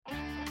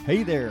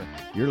Hey there,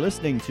 you're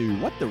listening to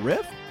What the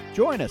Riff?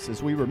 Join us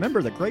as we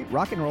remember the great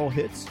rock and roll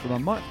hits from a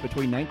month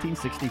between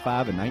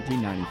 1965 and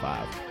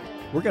 1995.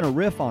 We're going to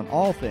riff on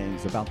all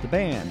things about the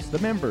bands, the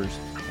members,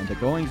 and the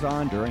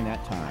goings-on during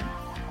that time.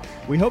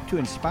 We hope to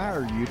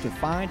inspire you to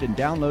find and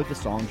download the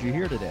songs you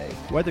hear today,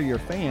 whether you're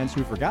fans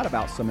who forgot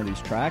about some of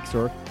these tracks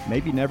or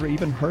maybe never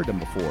even heard them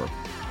before.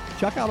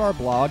 Check out our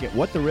blog at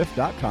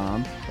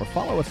whattheriff.com or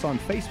follow us on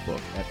Facebook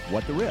at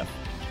What the Riff.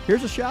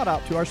 Here's a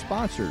shout-out to our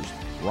sponsors,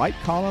 Right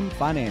Column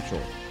Financial,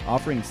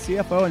 offering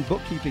CFO and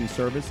bookkeeping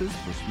services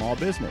for small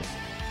business.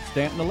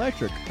 Stanton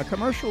Electric, a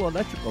commercial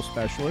electrical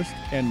specialist,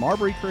 and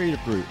Marbury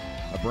Creative Group,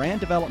 a brand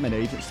development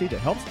agency that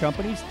helps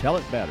companies tell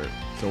it better.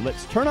 So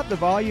let's turn up the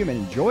volume and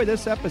enjoy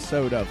this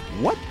episode of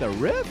What the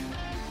Riff?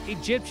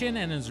 Egyptian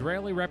and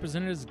Israeli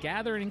representatives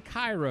gathered in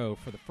Cairo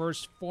for the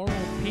first formal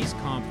peace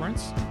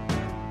conference.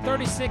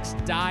 36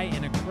 die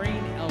in a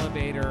grain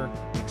elevator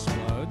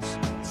explodes.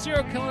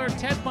 Serial killer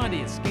Ted Bundy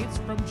escapes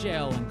from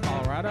jail in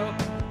Colorado.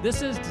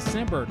 This is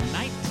December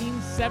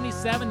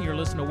 1977. You're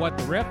listening to What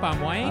the Riff.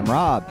 I'm Wayne. I'm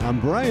Rob. I'm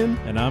Brian.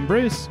 And I'm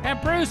Bruce. And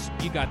Bruce,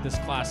 you got this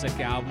classic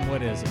album.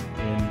 What is it?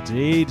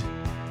 Indeed.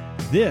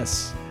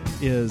 This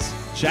is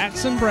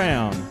Jackson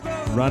Browne,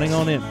 Running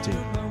on Empty.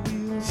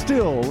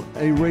 Still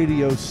a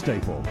radio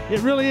staple.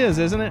 It really is,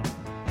 isn't it?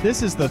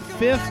 This is the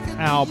fifth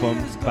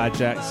album by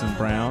Jackson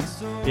Browne.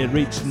 It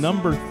reached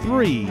number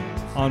 3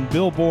 on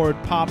Billboard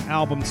Pop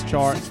Albums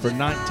charts for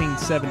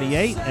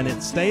 1978, and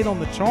it stayed on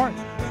the chart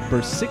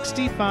for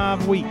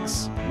 65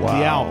 weeks. Wow.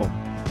 The album.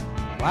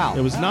 Wow.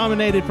 It was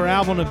nominated for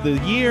Album of the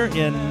Year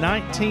in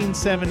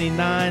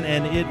 1979,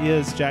 and it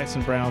is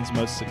Jackson Browne's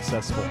most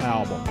successful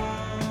album.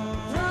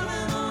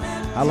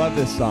 I love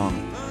this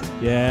song.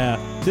 Yeah.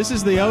 This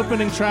is the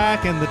opening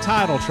track and the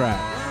title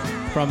track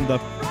from the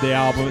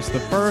album. It's the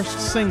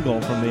first single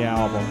from the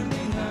album,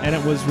 and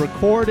it was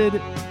recorded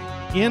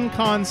in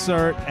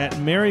concert at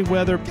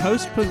Merriweather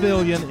Post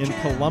Pavilion in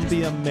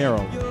Columbia,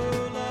 Maryland.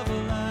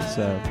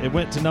 So it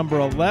went to number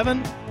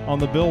 11 on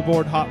the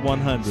Billboard Hot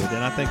 100,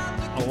 and I think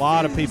a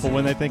lot of people,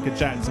 when they think of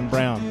Jackson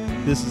Browne,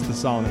 this is the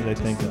song that they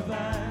think of.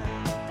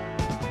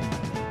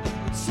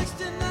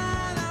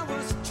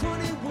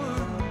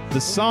 The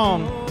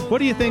song, what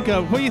do you think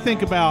of? What do you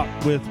think about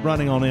with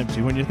Running on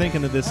Empty? When you're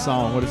thinking of this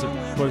song, what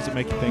does it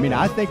make you think? I mean, of?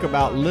 I think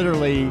about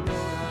literally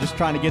just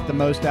trying to get the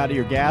most out of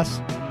your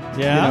gas,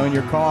 Yeah. in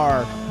your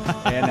car,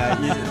 and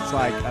it's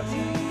like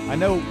I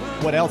know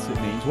what else it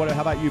means.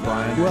 How about you,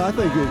 Brian? Well, I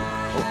think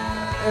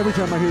every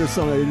time I hear this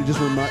song, it just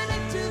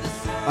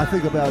I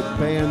think about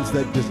bands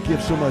that just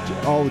give so much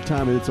all the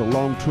time, and it's a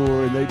long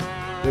tour, and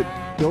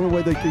the only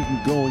way they keep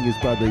them going is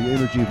by the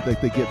energy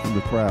that they get from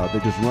the crowd. They're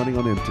just running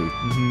on empty.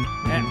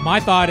 Mm-hmm. And my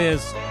thought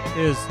is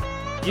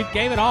you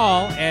gave it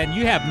all and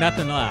you have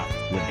nothing left.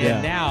 Yeah.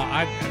 And now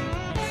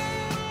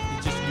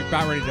you're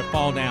about ready to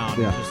fall down.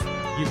 Yeah.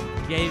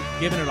 You've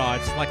given it all.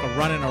 It's like a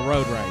running a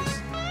road race.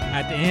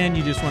 At the end,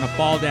 you just want to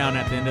fall down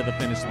at the end of the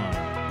finish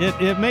line.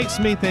 It makes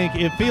me think.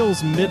 It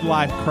feels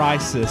midlife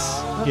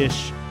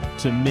crisis-ish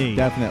to me.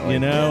 Definitely.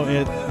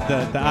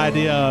 The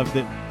idea of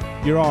that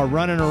you're all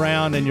running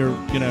around and you're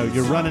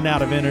running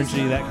out of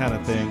energy, that kind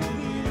of thing.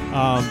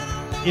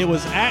 It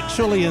was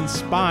actually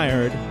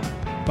inspired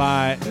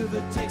by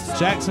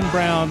Jackson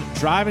Browne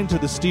driving to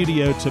the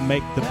studio to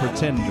make The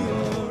Pretender.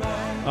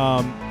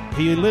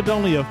 He lived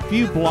only a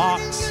few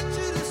blocks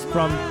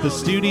from the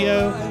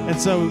studio,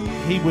 and so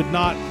he would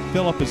not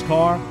fill up his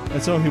car,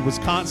 and so he was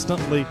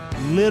constantly,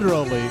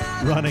 literally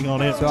running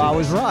on empty. So I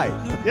was right.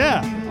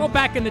 Yeah. Well,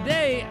 back in the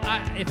day,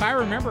 if I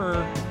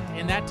remember,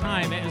 in that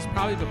time, it was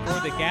probably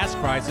before the gas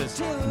crisis.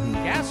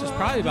 Gas was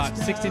probably about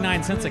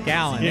 69 cents a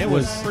gallon. It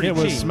was pretty It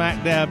was cheap.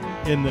 smack dab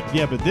in the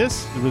but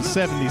it was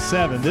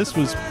 77. This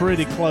was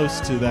pretty close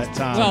to that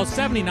time. Well,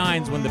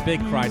 79's when the big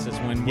crisis,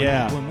 when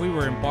we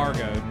were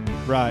embargoed.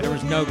 right. There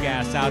was no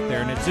gas out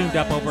there, and it zoomed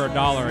up over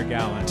 $1 a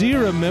gallon. Do you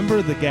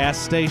remember the gas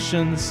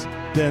stations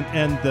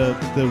and the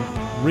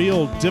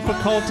real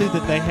difficulty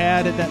that they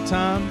had at that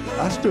time?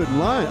 I stood in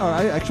line. Or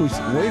I actually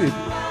waited.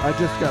 I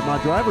just got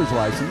my driver's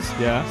license.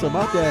 Yeah. So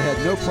my dad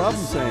had no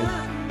problem saying,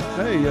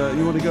 hey,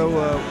 you want to go,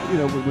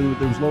 when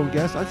there was low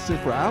gas, I'd sit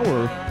for an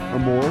hour or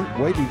more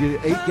waiting to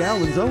get 8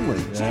 gallons only.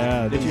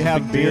 Yeah. Did you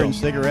have beer and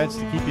cigarettes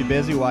to keep you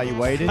busy while you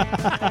waited?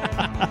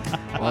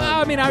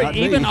 Well, I mean, not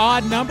even me.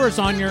 odd numbers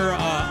on your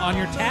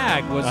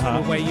tag was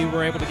the way you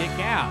were able to get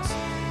gas.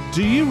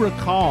 Do you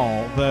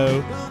recall,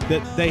 though,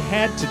 that they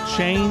had to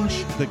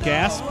change the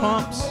gas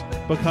pumps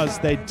because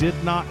they did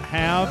not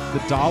have the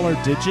dollar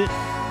digit?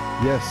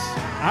 Yes.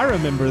 I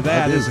remember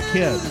that I do. as a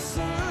kid.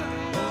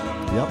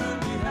 Yep.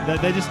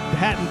 That they just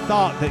hadn't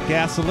thought that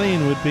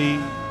gasoline would be,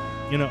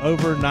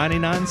 over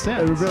 99 It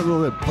cents. was that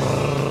little bit.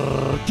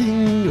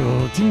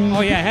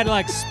 Oh, yeah, it had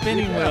like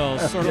spinning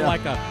wheels, sort of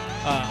like a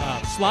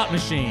slot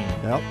machine.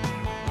 Yep.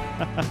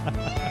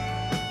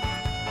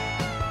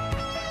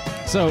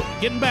 So,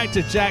 getting back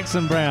to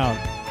Jackson Browne,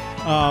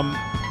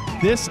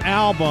 this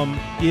album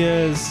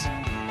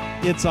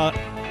it's a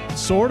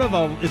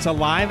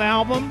live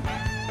album,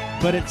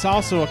 but it's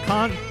also a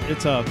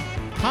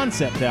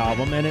concept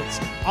album, and it's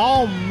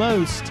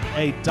almost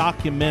a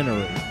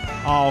documentary,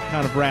 all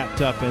kind of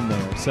wrapped up in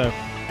there. So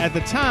at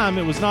the time,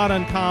 it was not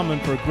uncommon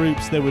for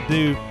groups that would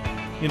do,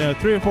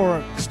 3 or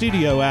 4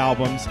 studio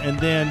albums, and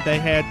then they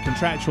had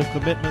contractual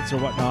commitments or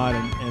whatnot,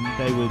 and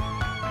they would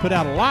put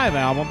out a live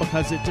album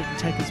because it didn't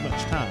take as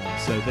much time.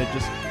 So they'd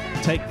just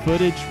take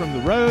footage from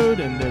the road,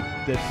 and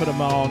they'd put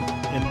them on,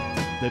 and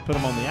they'd put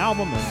them on the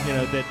album,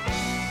 and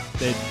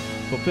they'd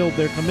fulfilled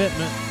their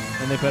commitment,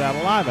 and they put out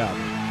a live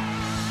album.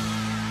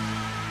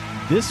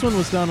 This one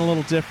was done a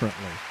little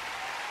differently.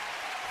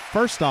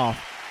 First off,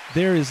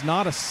 there is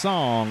not a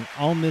song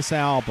on this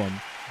album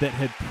that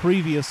had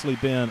previously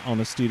been on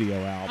a studio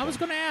album. I was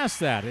going to ask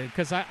that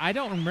because I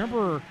don't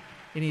remember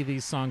any of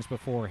these songs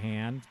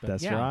beforehand. But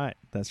That's yeah. right.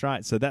 That's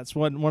right. So that's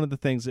one of the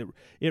things.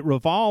 It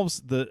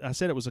revolves, I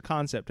said it was a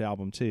concept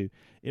album too.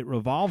 It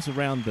revolves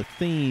around the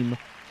theme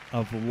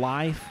of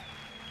life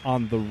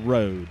on the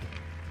road.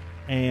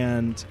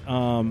 And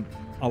a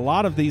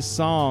lot of these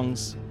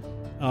songs,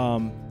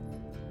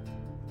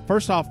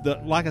 first off,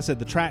 like I said,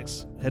 the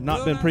tracks had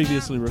not been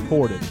previously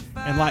recorded.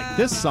 And like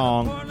this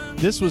song,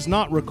 this was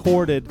not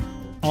recorded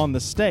on the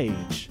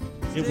stage.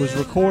 It was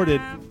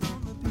recorded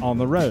on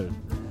the road.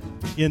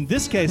 In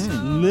this case,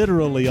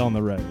 literally on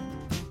the road.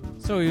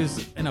 So he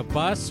was in a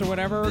bus or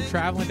whatever,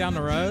 traveling down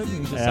the road,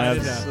 and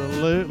decided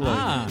Absolutely.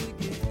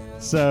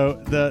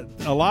 So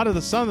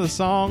some of the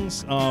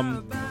songs,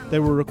 they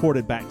were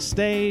recorded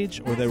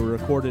backstage, or they were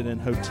recorded in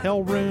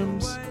hotel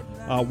rooms.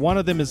 One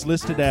of them is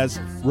listed as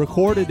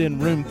recorded in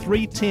room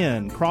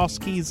 310, Cross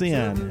Keys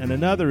Inn, and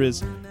another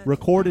is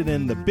recorded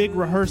in the big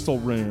rehearsal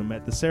room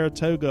at the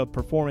Saratoga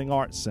Performing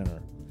Arts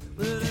Center.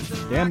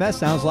 Damn, that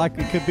sounds like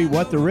it could be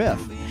What the Riff.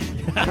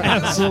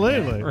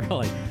 Absolutely.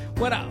 Really?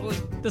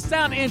 The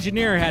sound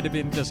engineer had to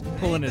be just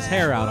pulling his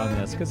hair out on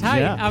this, because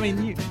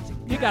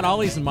you got all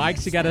these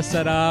mics you got to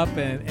set up,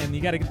 and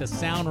you got to get the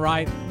sound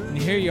right, and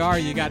here you are,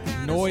 you got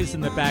noise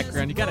in the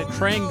background, you got a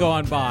train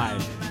going by,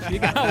 you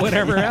got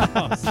whatever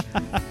else.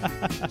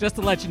 Just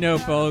to let you know,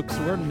 folks,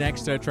 we're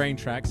next to a train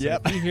track, so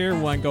if you hear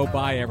one go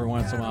by every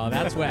once in a while,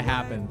 that's what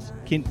happens.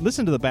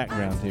 Listen to the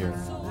background here.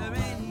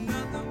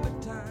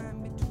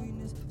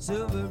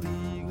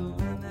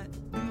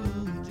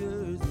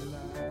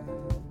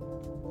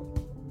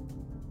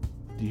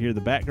 Do you hear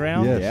the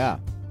background? Yes. Yeah.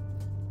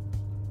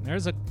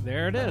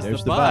 There it is.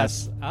 There's the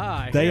bus.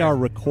 They are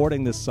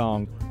recording this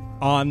song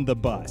on the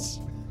bus.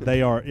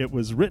 It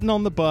was written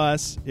on the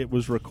bus. It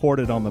was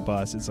recorded on the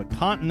bus. It's a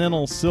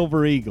Continental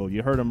Silver Eagle.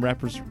 You heard them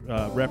reference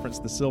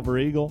the Silver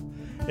Eagle.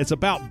 It's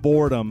about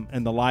boredom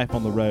and the life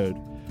on the road.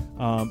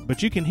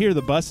 But you can hear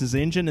the bus's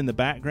engine in the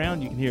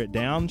background. You can hear it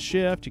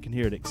downshift. You can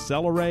hear it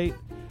accelerate.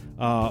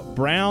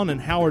 Brown and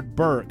Howard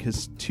Burke,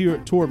 his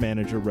tour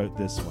manager, wrote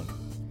this one.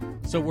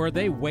 So were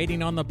they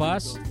waiting on the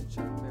bus?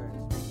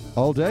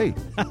 All day.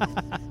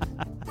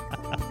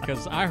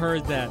 Because I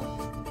heard that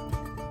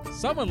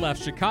someone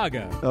left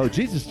Chicago. Oh,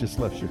 Jesus just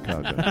left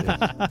Chicago.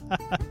 Yes.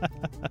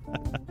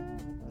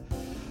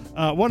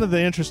 One of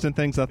the interesting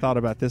things I thought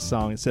about this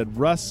song, it said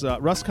Russ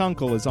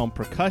Kunkel is on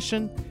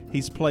percussion.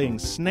 He's playing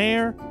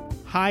snare,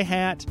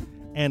 hi-hat,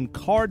 and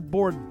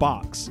cardboard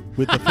box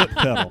with the foot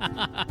pedal.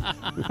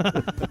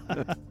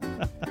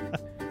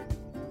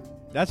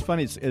 That's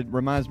funny. It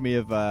reminds me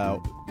of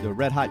the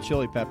Red Hot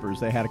Chili Peppers.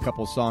 They had a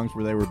couple of songs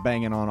where they were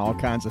banging on all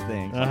kinds of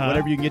things,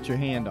 whatever you can get your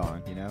hand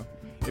on.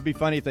 It'd be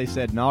funny if they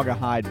said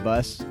Naugahyde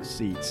bus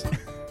seats.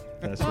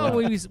 That's Well,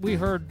 right. we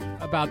heard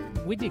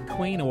we did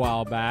Queen a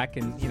while back,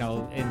 and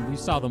we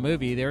saw the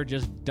movie. They were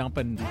just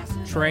dumping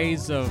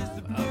trays of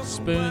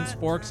spoons,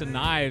 forks, and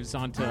knives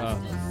onto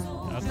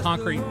a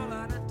concrete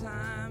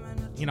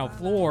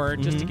floor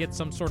just to get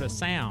some sort of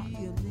sound.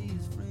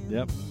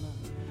 Yep.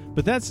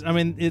 But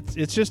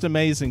it's just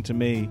amazing to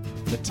me,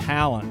 the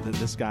talent that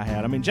this guy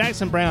had.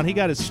 Jackson Browne, he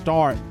got his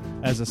start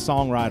as a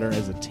songwriter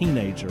as a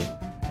teenager,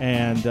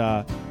 and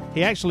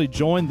he actually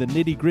joined the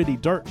Nitty Gritty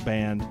Dirt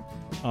Band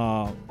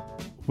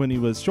when he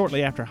was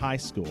shortly after high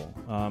school.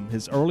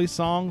 His early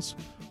songs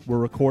were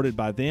recorded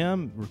by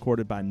them,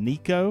 recorded by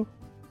Nico.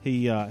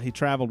 He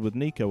traveled with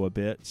Nico a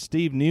bit.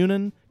 Steve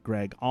Noonan,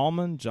 Greg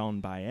Allman, Joan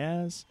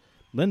Baez,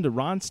 Linda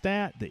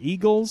Ronstadt, the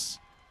Eagles,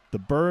 the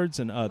Byrds,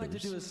 and others. I'd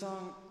like to do a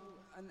song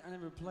I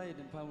never played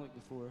in public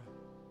before.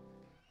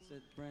 It's a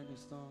brand new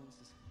song.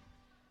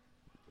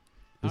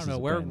 I don't know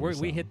where we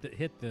song.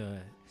 hit the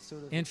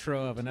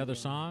intro of another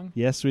song.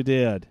 Yes, we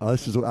did. I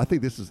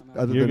think this is,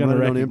 other You're than gonna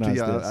Running on Empty,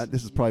 recognize this.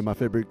 this is probably my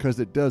favorite because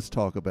it does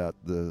talk about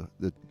the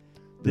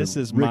This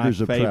is my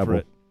rigors of travel.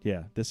 favorite.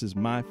 Yeah, this is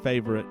my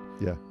favorite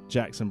Yeah,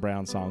 Jackson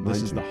Browne song. This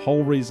Mine is too. the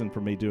whole reason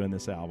for me doing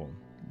this album.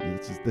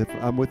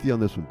 I'm with you on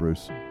this one,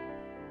 Bruce.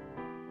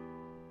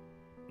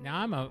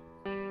 Now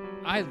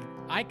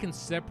I can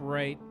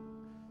separate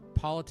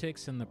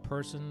politics and the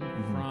person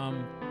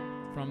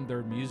from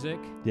their music.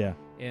 Yeah.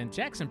 And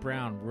Jackson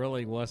Browne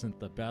really wasn't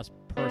the best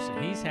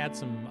person. He's had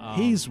some.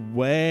 He's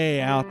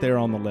way out there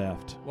on the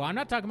left. Well, I'm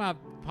not talking about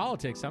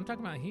politics. I'm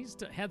talking about he's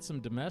had some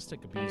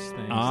domestic abuse things.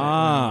 that went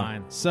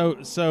on.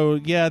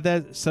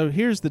 So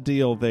here's the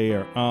deal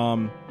there.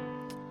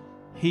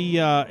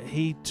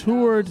 He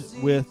toured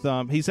with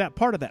he's at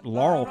part of that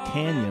Laurel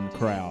Canyon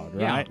crowd,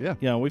 right?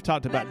 Yeah. We've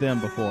talked about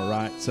them before,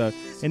 right? So,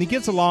 and he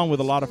gets along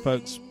with a lot of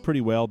folks pretty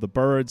well. The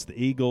Byrds, the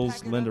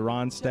Eagles, Linda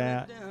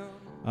Ronstadt.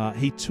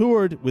 He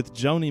toured with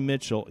Joni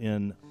Mitchell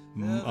in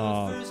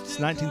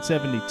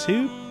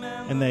 1972,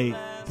 and they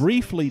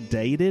briefly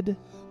dated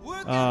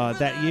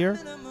that year.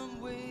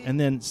 And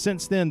then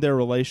since then, their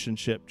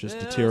relationship just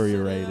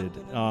deteriorated.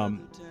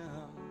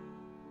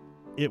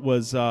 It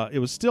was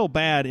still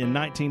bad in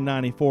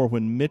 1994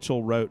 when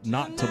Mitchell wrote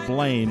 "Not to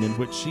Blame," in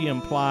which she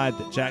implied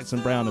that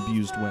Jackson Browne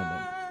abused women.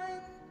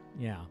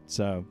 Yeah.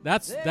 So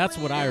That's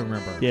what I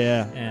remember.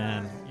 yeah,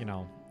 And,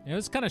 it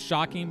was kind of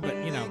shocking, but,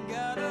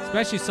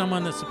 especially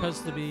someone that's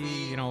supposed to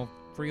be,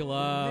 free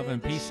love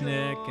and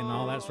peacenik and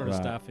all that sort of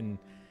Right. stuff.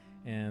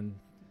 And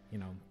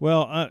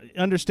well,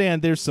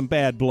 understand there's some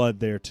bad blood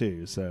there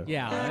too. So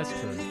yeah, that's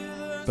true.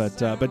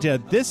 but yeah,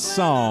 this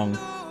song.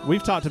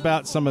 We've talked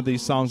about some of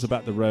these songs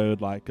about the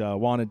road, like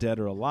 "Wanted Dead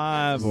or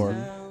Alive" or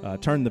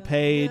 "Turn the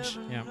Page."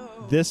 Yeah.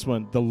 This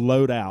one, "The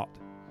Loadout,"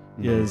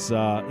 is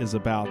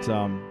about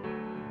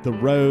the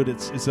road.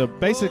 It's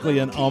basically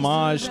an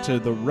homage to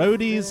the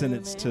roadies, and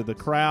it's to the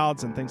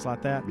crowds and things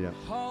like that. Yeah.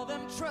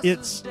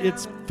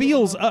 It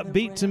feels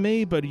upbeat to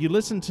me, but you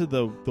listen to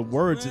the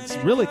words, it's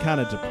really kind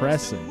of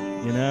depressing.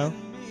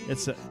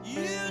 It's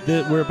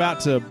we're about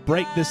to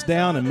break this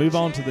down and move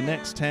on to the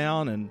next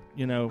town, and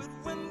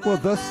Well,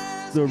 thus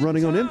the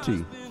Running on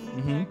Empty.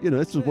 Mm-hmm.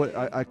 This is what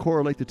I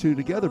correlate the two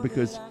together,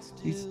 because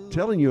he's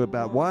telling you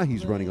about why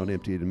he's running on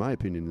empty, in my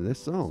opinion, in this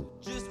song.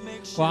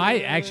 Well, I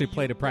actually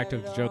played a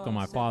practical joke on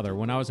my father.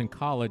 When I was in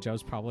college, I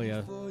was probably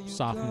a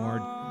sophomore,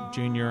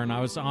 junior, and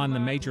I was on the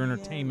Major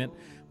Entertainment,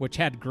 which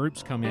had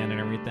groups come in and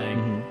everything.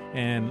 Mm-hmm.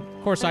 And,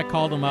 of course, I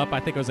called them up.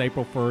 I think it was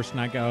April 1st, and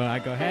I go,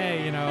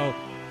 hey,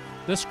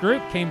 this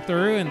group came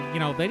through, and,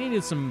 they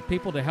needed some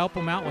people to help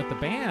them out with the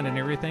band and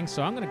everything,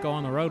 so I'm going to go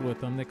on the road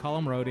with them. They call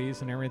them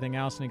roadies and everything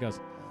else. And he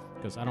goes,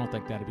 I don't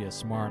think that'd be a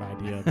smart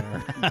idea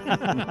there.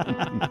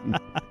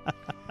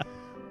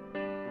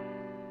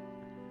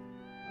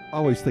 I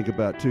always think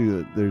about, too,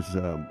 that there's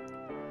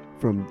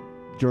from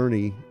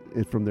Journey,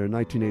 from their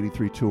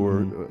 1983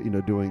 tour,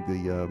 doing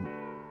the,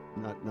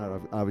 not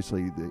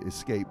obviously the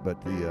Escape,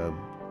 but the... You're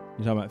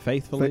talking about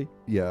Faithfully?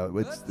 Yeah,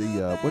 it's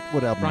the,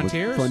 what album?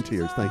 Frontiers?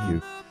 Frontiers, thank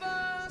you.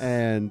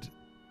 And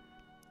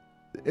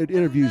it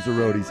interviews the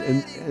roadies,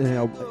 and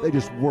how they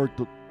just worked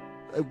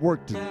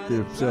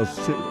themselves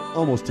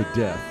almost to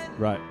death.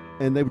 Right.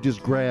 And they would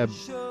just grab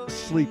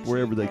sleep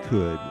wherever they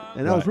could.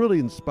 And I was really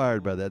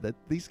inspired by that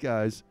these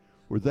guys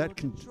were that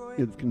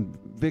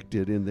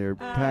convicted in their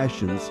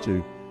passions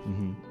to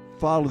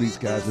follow these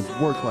guys and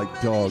work like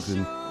dogs.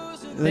 And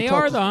they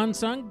are the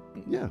unsung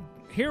yeah.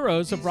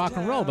 heroes of rock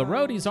and roll. The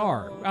roadies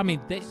are. I mean,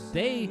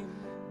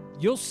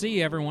 you'll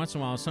see every once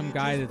in a while some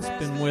guy that's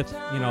been with,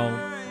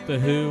 The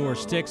Who or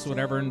Styx,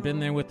 whatever, and been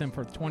there with them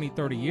for 20,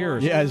 30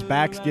 years. Yeah, his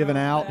back's given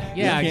out.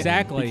 Yeah,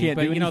 exactly. He can't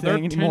but, do anything they're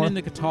anymore. tuning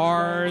the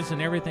guitars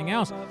and everything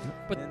else.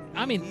 But,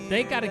 I mean,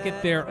 they got to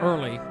get there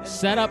early,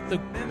 set up the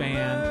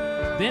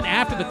band. Then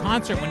after the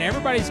concert, when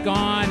everybody's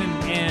gone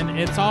and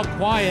it's all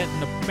quiet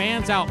and the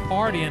band's out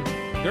partying,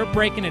 they're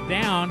breaking it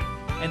down.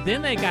 And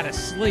then they got to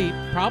sleep,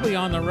 probably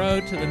on the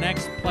road to the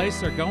next place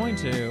they're going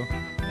to.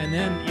 And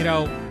then,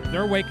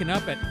 they're waking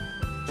up at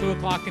 2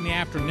 o'clock in the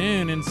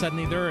afternoon, and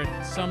suddenly they're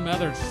in some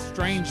other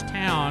strange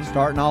town.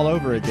 Starting all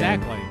over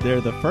again. Exactly.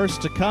 They're the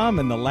first to come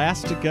and the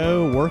last to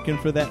go, working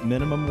for that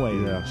minimum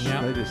wage.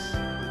 Yeah. They just...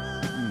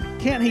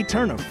 Can't he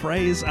turn a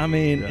phrase? I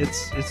mean,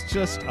 it's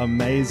just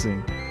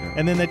amazing.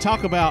 And then they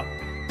talk about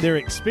their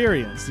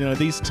experience.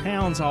 These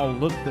towns all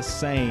look the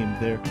same.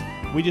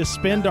 We just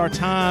spend our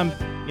time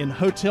in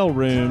hotel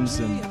rooms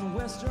and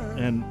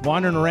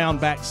wandering around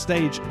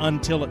backstage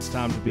until it's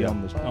time to be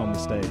on the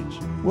stage.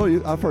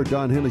 Well, I've heard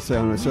Don Henley say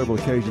on several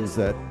occasions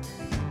that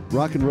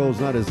rock and roll is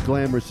not as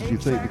glamorous as you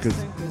think,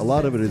 because a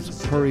lot of it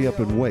is hurry up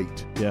and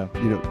wait. Yeah.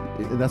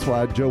 And that's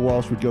why Joe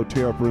Walsh would go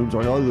tear up rooms,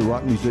 or all the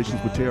rock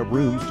musicians would tear up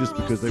rooms just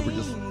because they were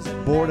just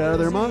bored out of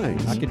their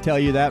minds. I can tell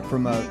you that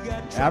from a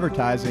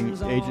advertising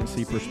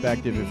agency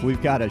perspective. If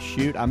we've got a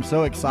shoot, I'm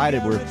so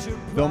excited. We're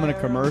filming a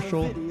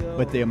commercial,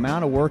 but the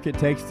amount of work it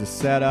takes to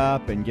set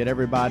up and get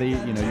everybody,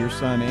 your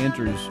son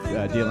Andrew's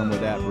dealing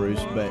with that,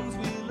 Bruce, but,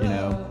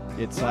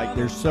 it's like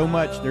there's so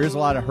much, there's a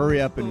lot of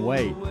hurry up and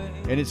wait.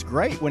 And it's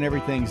great when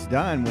everything's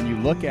done, when you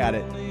look at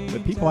it,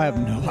 but people have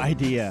no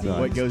idea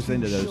what goes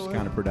into those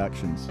kind of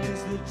productions.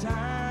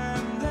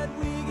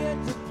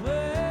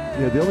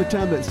 Yeah, the only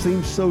time that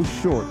seems so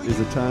short is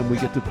the time we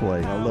get to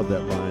play. I love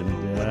that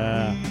line.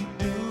 Yeah.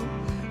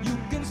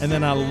 And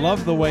then I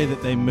love the way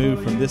that they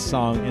move from this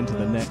song into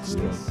the next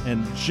one.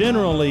 And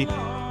generally,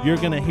 you're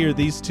going to hear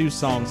these two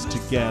songs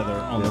together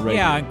on the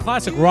radio. Yeah, in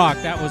classic rock,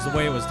 that was the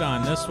way it was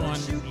done. This one,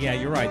 yeah,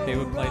 you're right. They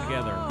would play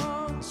together.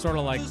 Sort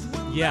of like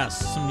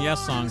Yes, some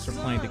Yes songs are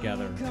playing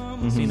together.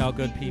 Seen All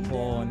Good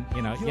People and,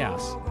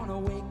 Yes.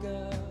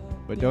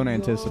 But don't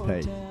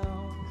anticipate.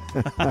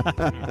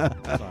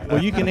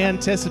 Well, you can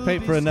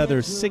anticipate for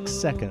another 6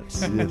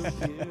 seconds. Yes.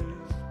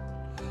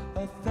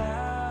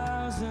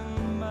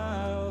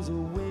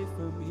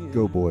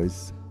 Go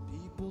Boys.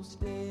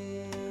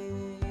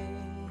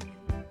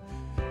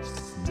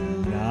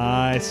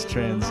 Nice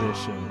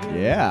transition.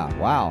 Yeah,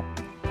 wow.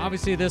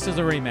 Obviously, this is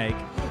a remake.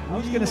 I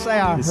was going to say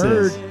I This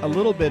heard is. a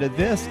little bit of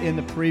this in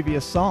the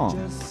previous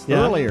song. Yeah.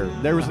 Earlier,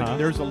 there was Uh-huh.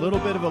 a little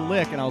bit of a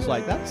lick, and I was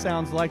like, that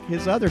sounds like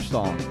his other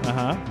song.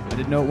 Uh-huh. I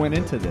didn't know it went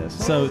into this.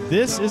 So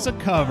this is a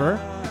cover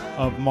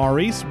of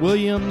Maurice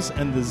Williams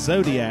and the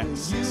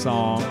Zodiacs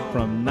song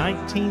from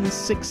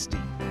 1960.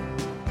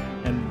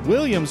 And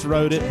Williams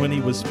wrote it when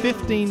he was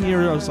 15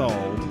 years old,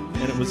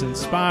 and it was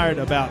inspired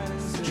about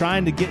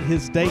trying to get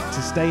his date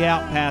to stay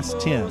out past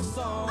 10.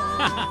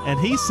 And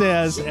he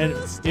says, and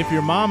if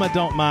your mama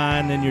don't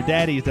mind and your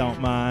daddy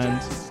don't mind,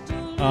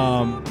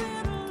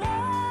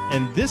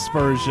 and this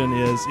version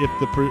is if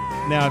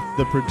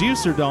the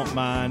producer don't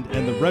mind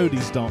and the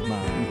roadies don't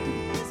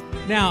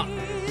mind. Now,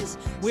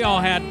 we all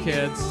had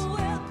kids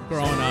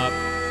growing up.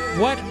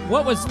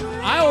 What was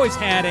I always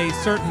had a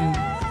certain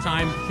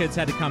time kids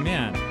had to come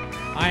in.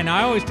 And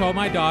I always told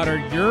my daughter,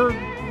 your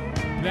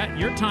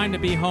time to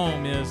be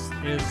home is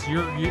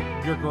your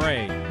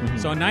grade. Mm-hmm.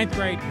 So in 9th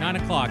grade, 9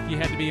 o'clock, you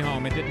had to be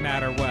home. It didn't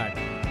matter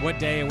what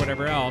day or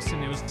whatever else.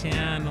 And it was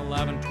 10,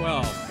 11,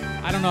 12.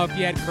 I don't know if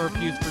you had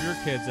curfews for your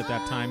kids at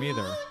that time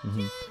either.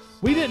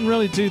 We didn't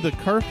really do the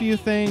curfew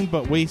thing,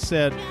 but we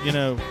said,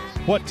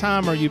 what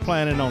time are you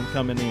planning on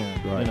coming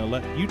in?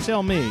 Right. You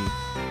tell me.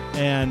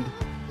 And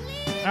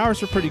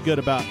ours were pretty good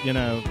about,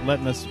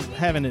 letting us,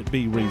 having it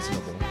be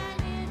reasonable.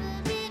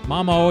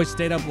 Mama always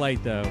stayed up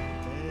late, though.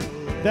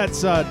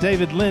 That's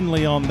David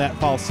Lindley on that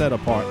falsetto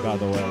part, by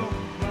the way.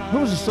 Who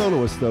was the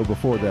soloist, though,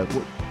 before that?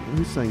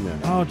 Who sang that?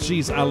 Oh,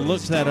 geez, I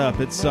looked that up.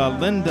 It's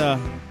Linda.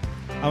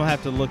 I'm going to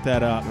have to look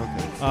that up.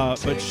 Okay.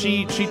 But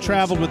she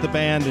traveled with the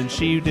band, and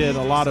she did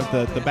a lot of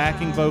the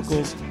backing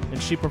vocals,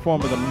 and she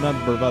performed with a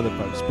number of other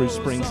folks, Bruce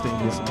Springsteen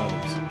and some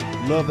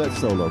others. Love that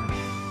solo.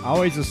 I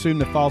always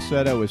assumed the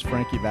falsetto was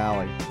Frankie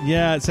Valli.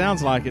 Yeah, it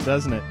sounds like it,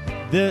 doesn't it?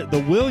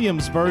 The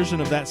Williams version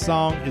of that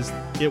song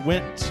it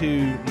went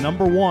to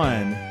number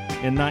 1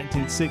 in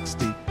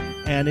 1960,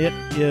 and it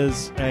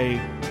is a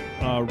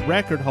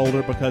record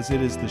holder because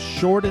it is the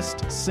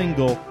shortest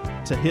single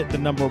to hit the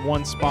number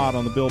 1 spot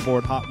on the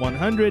Billboard Hot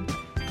 100,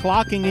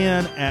 clocking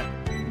in at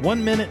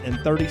 1 minute and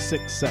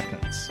 36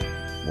 seconds.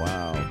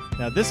 Wow.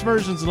 Now this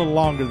version's a little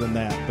longer than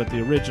that, but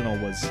the original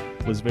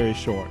was very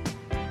short.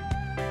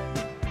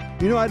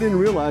 I didn't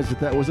realize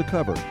that was a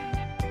cover.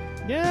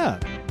 Yeah,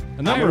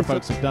 a number of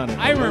folks have done it.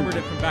 I remembered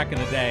it from back in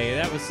the day.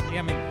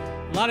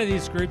 A lot of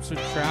these groups would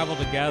travel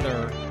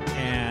together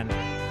and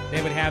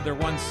they would have their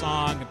one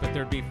song, but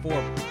there'd be four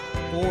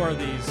of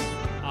these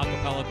a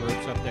cappella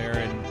groups up there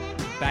and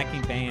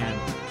backing band.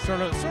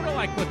 Sort of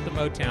like what the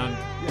Motown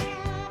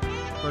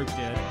group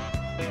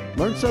did.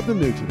 Learned something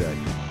new today.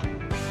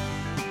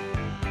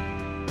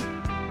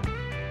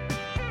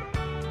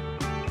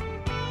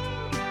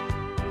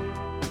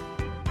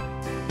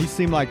 These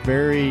seem like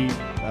very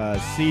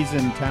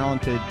seasoned,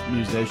 talented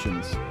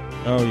musicians.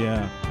 Oh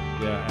yeah,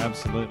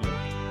 absolutely.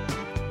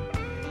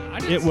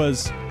 It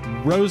was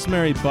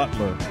Rosemary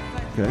Butler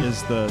Okay.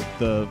 is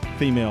the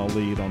female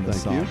lead on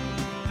this Thank song.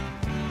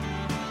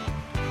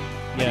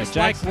 Yeah, It's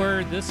like Jackson.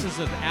 where this is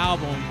an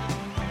album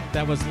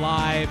that was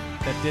live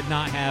that did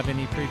not have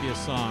any previous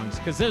songs,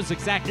 because it was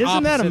exactly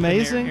Isn't that opposite than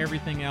amazing?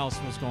 everything else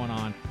was going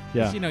on.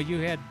 Yeah. 'Cause, you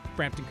had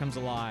Frampton Comes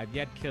Alive, you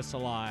had Kiss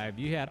Alive,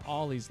 you had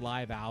all these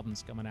live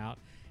albums coming out,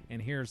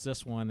 and here's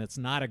this one that's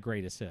not a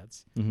greatest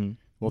hits. Mm-hmm.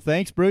 Well,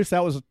 thanks, Bruce.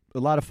 That was a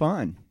lot of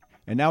fun.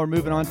 And now we're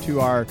moving on to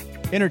our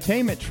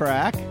entertainment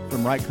track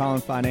from Wright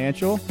Collin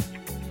Financial.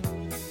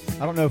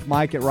 I don't know if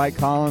Mike at Wright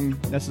Collin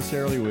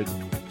necessarily would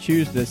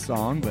choose this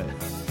song, but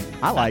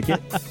I like it.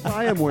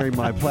 I am wearing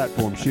my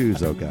platform shoes,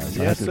 though, guys.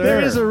 I Yes, have to- sir.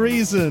 There is a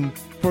reason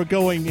for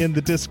going in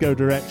the disco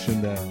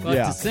direction, though. But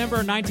Yeah.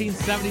 December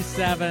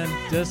 1977,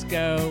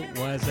 disco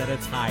was at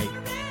its height.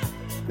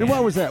 And why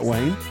was that,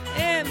 Wayne?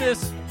 And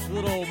this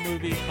little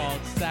movie called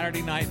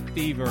Saturday Night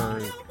Fever,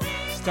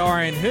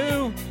 starring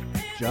who?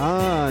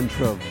 John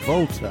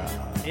Travolta.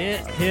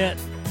 It hit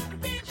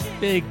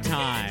big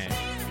time.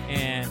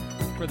 And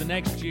for the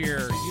next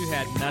year, you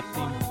had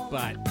nothing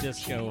but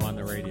disco on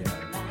the radio.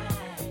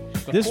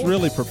 This Before-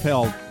 really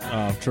propelled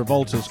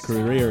Travolta's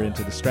career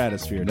into the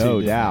stratosphere, No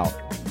too. doubt.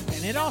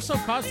 And it also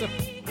caused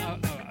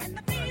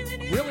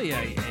really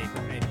a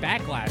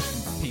backlash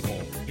from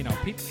people.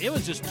 It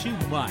was just too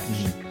much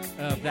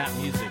of that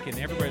music, and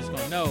everybody's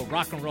going, no,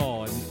 rock and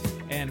roll.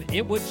 And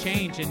it would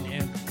change, and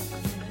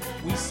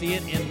we see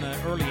it in the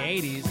early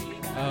 80s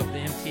of the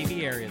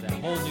MTV area, that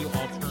whole new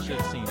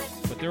alternative scene.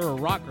 But there were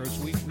rockers,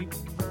 we've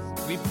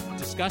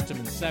discussed them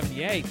in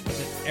 78,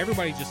 that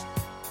everybody just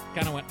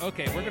kind of went,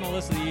 okay, we're going to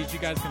listen to these, you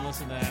guys can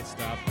listen to that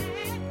stuff.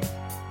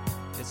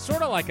 It's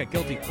sort of like a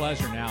guilty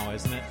pleasure now,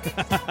 isn't it?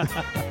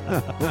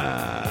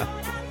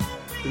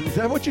 Is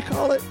that what you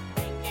call it?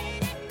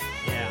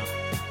 Yeah.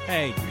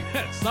 Hey,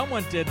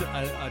 someone did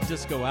a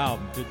disco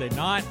album, did they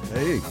not?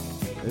 Hey,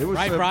 it was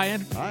Right,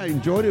 Brian? I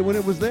enjoyed it when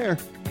it was there.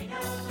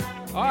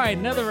 All right,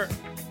 another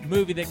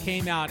movie that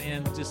came out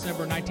in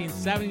December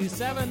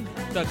 1977,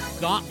 The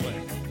Gauntlet.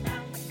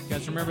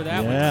 guys remember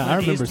that? Yeah, I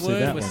With Clint remember seeing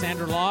Eastwood that with one.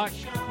 Sandra Lock.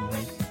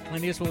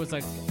 Clint Eastwood was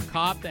a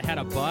cop that had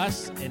a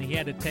bus, and he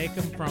had to take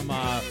him from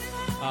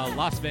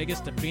Las Vegas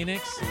to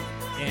Phoenix,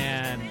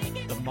 and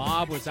the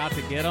mob was out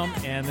to get him,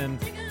 and then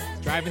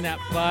driving that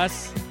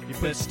bus, You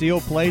put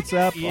steel plates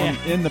up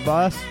in the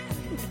bus.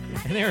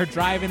 and they were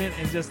driving it,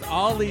 and just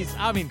all these.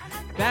 I mean,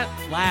 that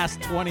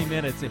last 20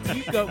 minutes, if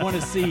you want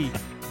to see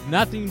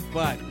nothing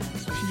but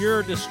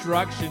pure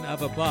destruction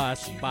of a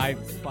bus by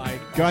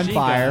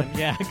Gunfire. machine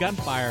gun,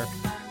 gunfire,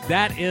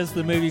 that is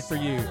the movie for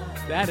you.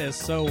 That is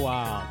so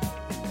wild.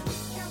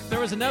 There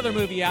was another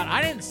movie out.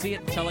 I didn't see it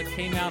until it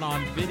came out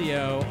on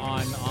video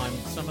on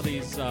some of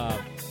these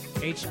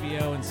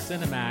HBO and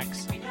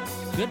Cinemax.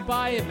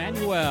 Goodbye,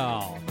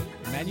 Emmanuel.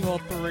 Emmanuel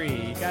 3.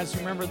 You guys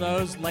remember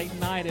those? Late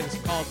night. It was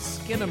called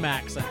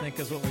Skinemax, I think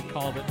is what we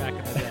called it back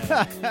in the day.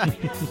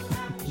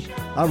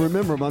 I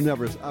remember them. I've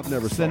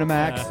never seen them.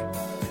 Cinemax.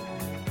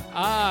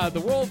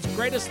 The World's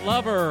Greatest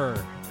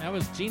Lover. That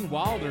was Gene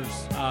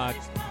Wilder's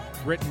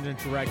written and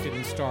directed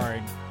and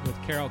starring with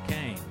Carol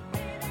Kane.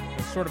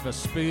 It's sort of a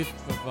spoof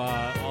of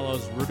all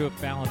those Rudolph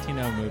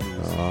Valentino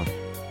movies.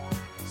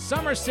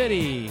 Summer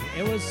City.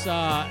 It was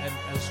an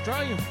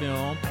Australian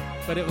film,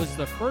 but it was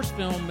the first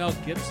film Mel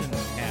Gibson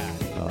had.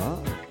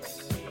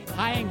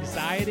 High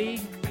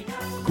Anxiety.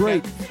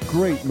 Great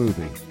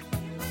movie.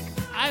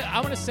 I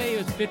want to say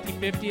it was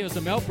 50-50. It was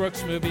a Mel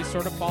Brooks movie,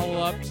 sort of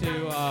follow-up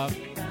to,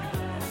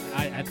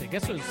 I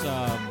guess it was...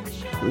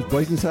 Was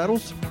Blazing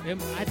Saddles? I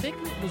think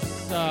it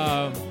was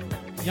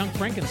Young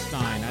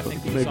Frankenstein. I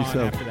think he was Maybe on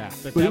so. after that.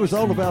 But that it was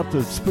all about the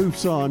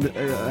spoofs on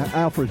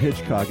Alfred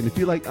Hitchcock. And if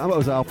you like, I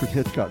was an Alfred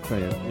Hitchcock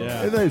fan.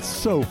 Yeah. And it's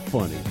so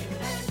funny.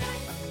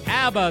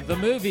 ABBA, the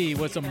movie,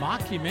 was a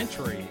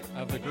mockumentary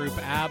of the group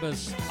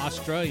ABBA's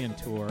Australian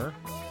tour.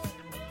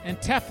 And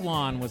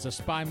Teflon was a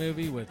spy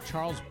movie with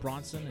Charles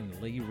Bronson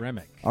and Lee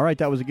Remick. All right,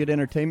 that was a good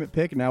entertainment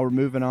pick. Now we're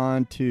moving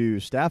on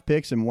to staff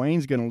picks, and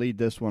Wayne's going to lead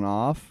this one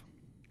off.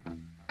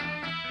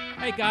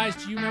 Hey, guys,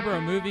 do you remember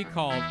a movie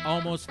called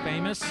Almost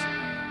Famous?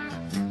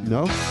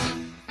 No?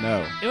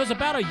 No. It was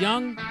about a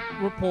young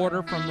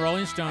reporter from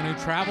Rolling Stone who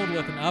traveled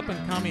with an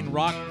up-and-coming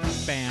rock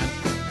band,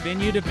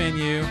 venue to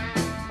venue.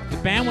 The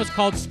band was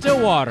called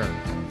Stillwater.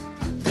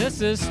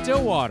 This is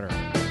Stillwater.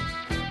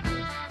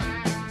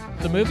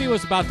 The movie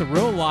was about the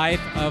real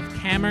life of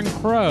Cameron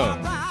Crowe,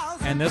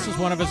 and this was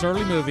one of his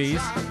early movies.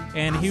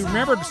 And he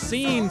remembered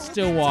seeing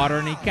Stillwater,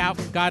 and he got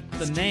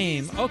the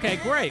name. Okay,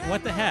 great.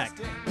 What the heck?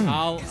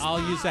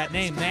 I'll use that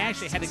name. They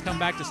actually had to come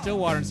back to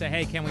Stillwater and say,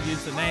 hey, can we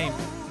use the name?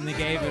 And they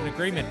gave an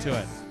agreement to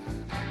it.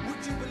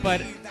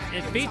 But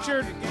it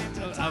featured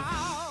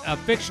a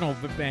fictional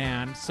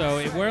band, so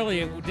it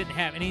didn't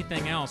have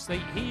anything else.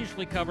 He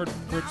usually covered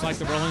groups like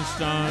the Rolling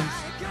Stones,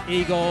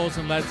 Eagles,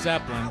 and Led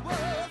Zeppelin.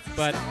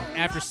 But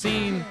after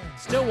seeing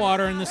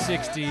Stillwater in the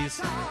 70s,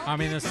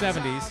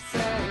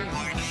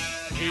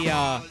 he...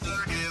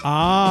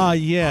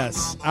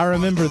 yes. I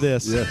remember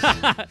this. Yes.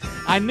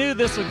 I knew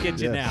this would get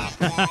you Yes.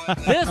 now.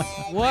 This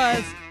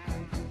was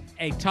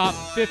a top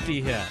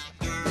 50 hit.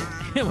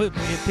 It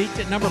peaked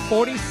at number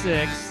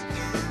 46.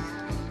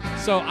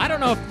 So I don't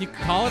know if you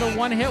call it a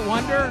one-hit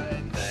wonder,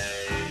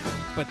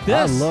 but I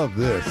this love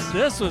this.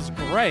 this was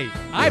great.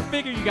 I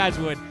figured you guys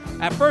would.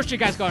 At first, you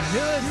guys going, who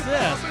is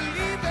this?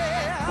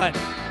 But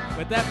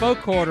with that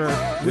vocoder,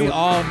 we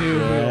all knew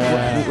who it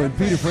was. When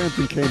Peter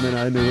Frampton came in,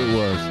 I knew it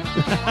was.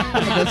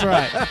 That's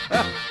right.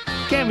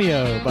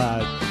 Cameo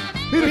by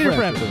Peter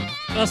Frampton.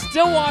 Now,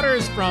 Stillwater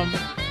is from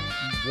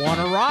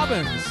Warner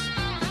Robins,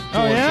 Georgia.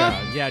 Oh, yeah?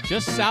 Yeah,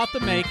 just south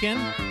of Macon.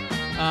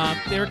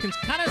 They were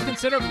kind of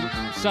considered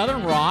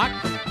Southern rock.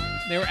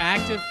 They were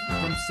active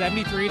from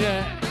 73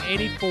 to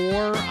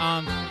 84.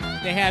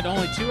 They had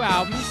only 2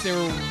 albums. They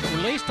were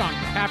released on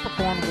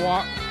Capricorn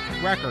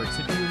Records,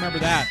 if you remember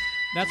that.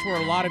 That's where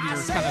a lot of your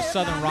kind of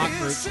Southern rock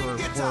groups were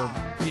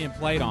being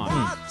played on.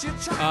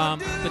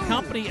 The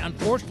company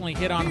unfortunately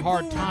hit on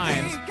hard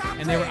times,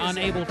 and they were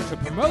unable to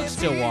promote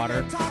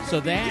Stillwater, so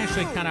they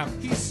actually kind of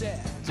just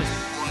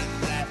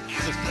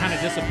kind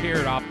of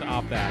disappeared off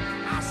that.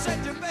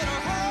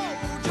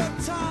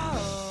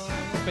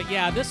 But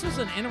yeah, this was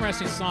an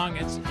interesting song.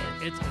 It's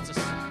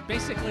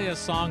basically a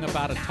song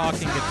about a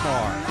talking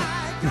guitar.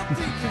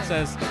 It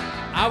says,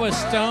 I was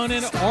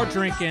stoning or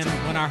drinking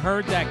when I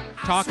heard that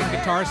talking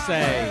guitar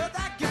say,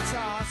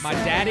 my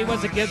daddy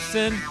was a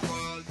Gibson,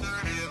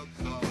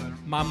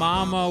 my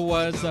mama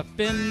was a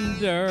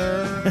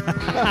Fender,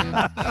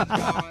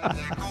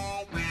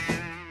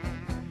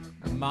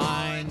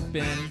 Mind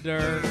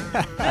Bender.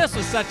 This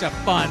was such a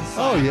fun song.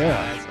 Oh,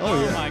 yeah. Guys.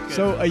 Oh, yeah. My goodness.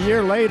 So a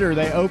year later,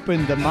 they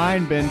opened the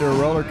Mindbender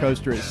roller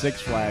coaster at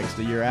Six Flags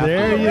the year after.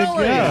 There you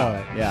Really?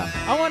 go. Yeah.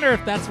 I wonder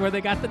if that's where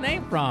they got the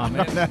name from.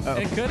 It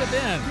could have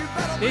been.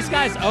 These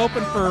guys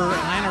opened for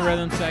Atlanta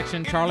Rhythm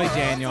Section, Charlie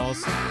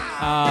Daniels.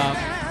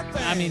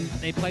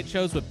 They played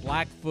shows with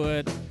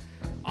Blackfoot,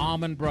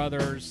 Allman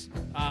Brothers.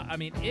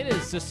 It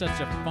is just such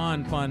a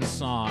fun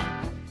song.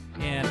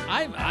 And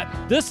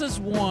this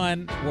is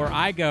one where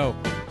I go,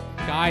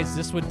 guys,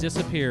 this would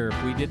disappear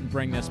if we didn't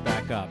bring this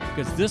back up.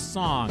 Because this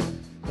song,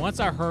 once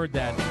I heard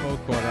that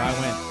vocoder, I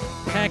went,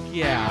 heck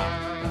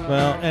yeah.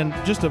 Well, and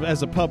just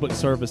as a public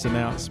service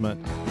announcement,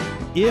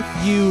 if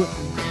you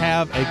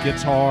have a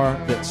guitar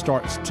that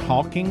starts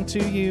talking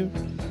to you,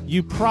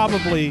 you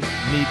probably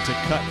need to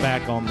cut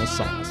back on the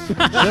sauce.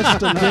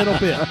 Just a little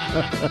bit.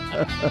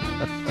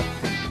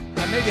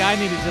 Maybe I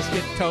need to just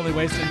get totally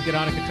wasted and get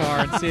on a guitar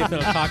and see if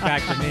it'll talk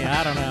back to me.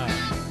 I don't know.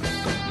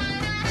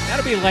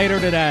 That'll be later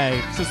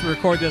today, since we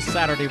record this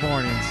Saturday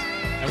mornings.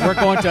 And we're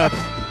going to a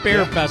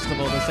beer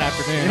festival this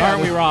afternoon,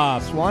 aren't we,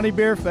 Rob? Swanee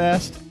Beer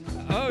Fest.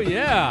 Oh,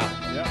 yeah.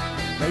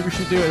 Maybe we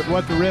should do a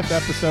What the Riff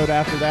episode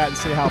after that and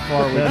see how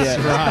far we get.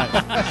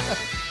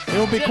 That's right.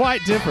 It'll be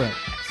quite different.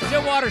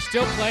 Stillwater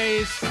still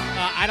plays.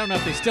 I don't know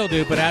if they still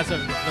do, but as of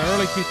the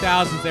early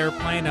 2000s, they were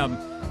playing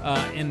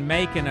in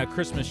Macon a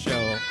Christmas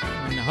show,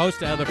 and a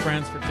host of other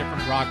friends for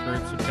different rock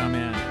groups would come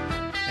in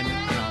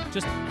and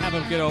just have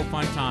a good old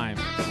fun time.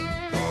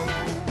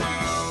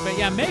 But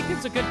yeah,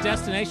 Macon's a good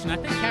destination. I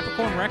think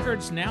Capricorn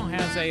Records now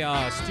has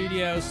a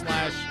studio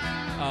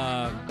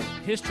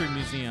 / history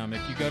museum.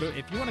 If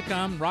you want to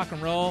come rock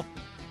and roll,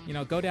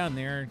 go down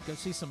there, go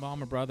see some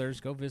Allman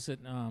Brothers, go visit.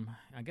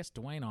 I guess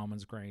Dwayne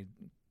Allman's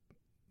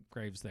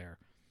graves there.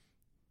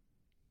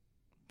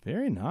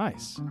 Very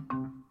nice.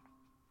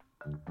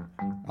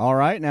 All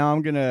right, now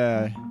I'm going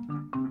to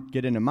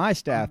get into my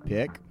staff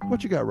pick.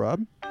 What you got,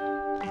 Rob?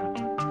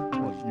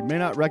 Well, you may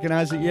not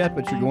recognize it yet,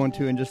 but you're going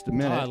to in just a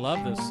minute. Oh, I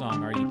love this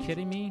song. Are you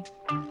kidding me?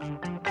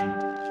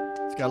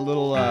 It's got a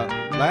little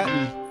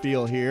Latin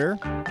feel here.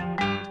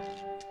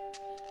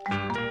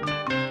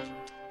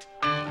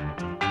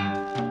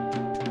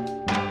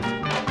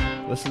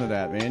 Listen to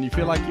that, man. You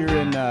feel like you're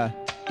in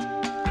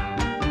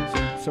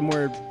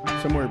somewhere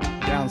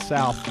down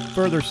south,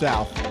 further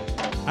south.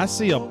 I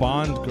see a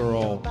Bond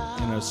girl,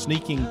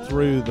 sneaking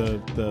through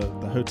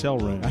the hotel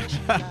room.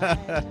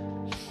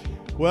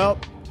 Well,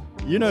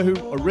 you know who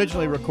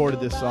originally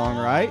recorded this song,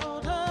 right?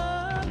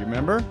 You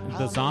remember?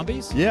 The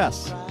Zombies?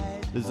 Yes,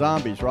 the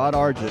Zombies, Rod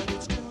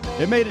Argent.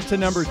 It made it to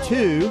number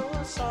 2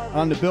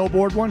 on the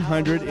Billboard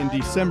 100 in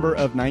December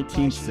of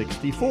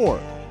 1964.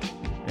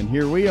 And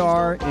here we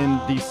are in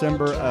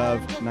December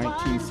of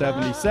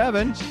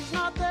 1977.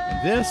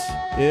 And this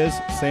is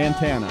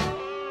Santana.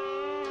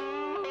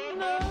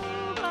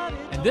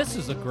 And this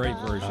is a great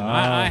version.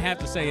 I have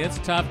to say, it's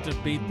tough to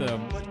beat the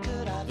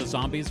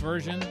Zombies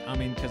version. I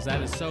mean, because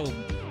that is so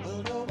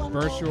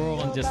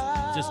virtual and just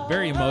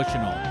very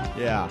emotional.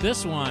 Yeah.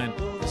 This one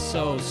is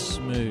so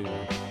smooth.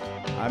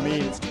 I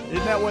mean,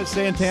 isn't that what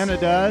Santana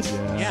does?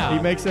 Yeah. He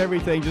makes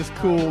everything just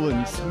cool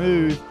and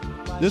smooth.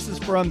 This is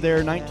from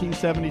their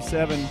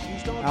 1977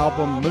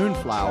 album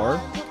Moonflower,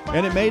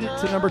 and it made it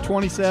to number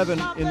 27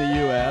 in the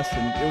U.S.,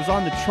 and it was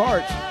on the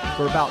charts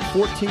for about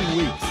 14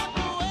 weeks.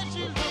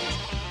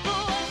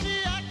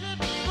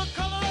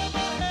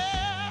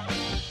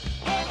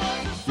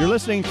 You're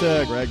listening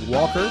to Greg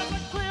Walker.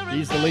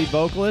 He's the lead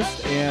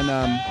vocalist, and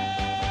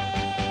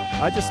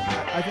I just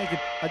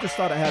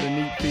thought it had a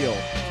neat feel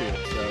to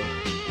it.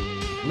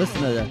 So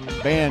listen to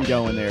the band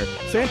going there.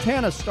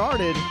 Santana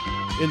started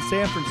in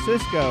San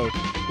Francisco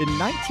in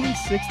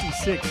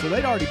 1966, so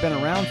they'd already been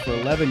around for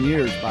 11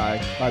 years by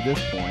this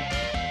point.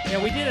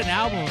 Yeah, we did an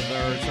album of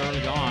theirs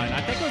early on.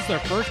 I think it was their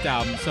first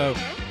album, so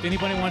if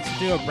anybody wants to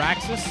do a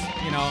Braxis,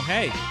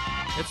 hey,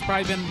 it's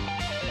probably been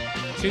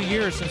 2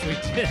 years since we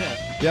did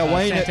a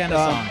Wayne, Santana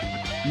song.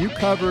 You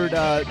covered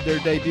their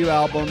debut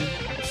album,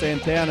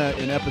 Santana,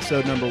 in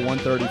episode number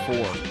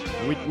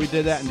 134. We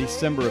did that in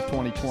December of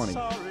 2020.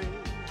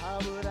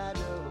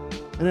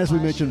 And as we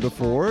mentioned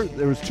before,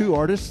 there was 2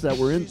 artists that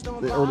were in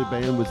the early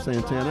band with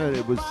Santana.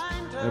 It was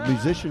a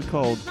musician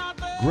called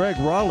Greg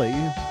Raleigh,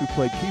 who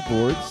played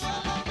keyboards,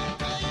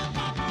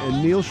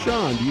 and Neil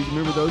Sean. Do you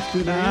remember those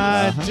 2 names?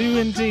 I do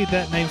indeed.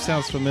 That name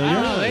sounds familiar. I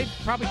don't know. They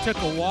probably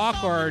took a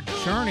walk or a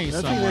journey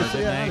That's somewhere, what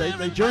didn't they?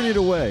 they journeyed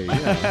away.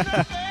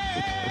 Yeah.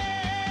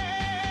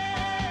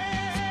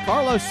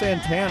 Carlos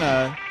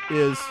Santana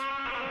is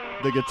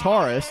the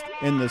guitarist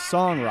and the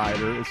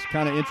songwriter. It's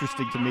kind of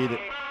interesting to me that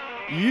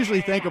you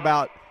usually think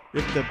about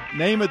if the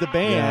name of the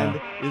band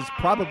is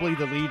probably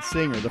the lead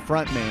singer, the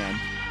front man.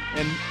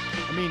 And,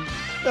 I mean,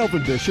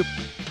 Elvin Bishop.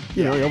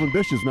 You know, Elvin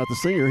Bishop's not the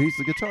singer. He's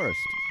the guitarist.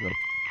 So.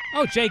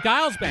 Oh, Jay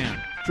Giles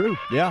Band. True.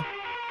 Yeah.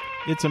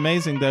 It's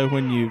amazing, though,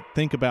 when you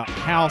think about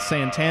how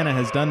Santana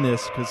has done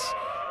this, because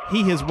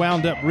he has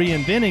wound up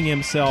reinventing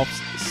himself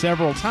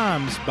several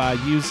times by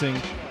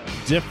using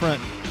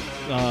different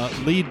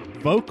lead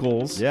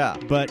vocals. Yeah.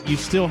 But you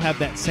still have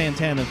that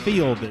Santana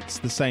feel that's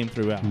the same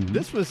throughout. Mm-hmm.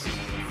 This was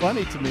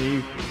funny to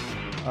me.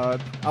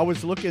 I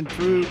was looking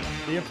through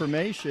the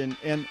information,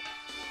 and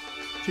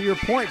to your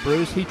point,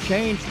 Bruce, he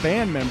changed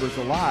band members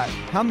a lot.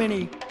 How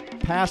many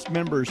past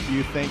members do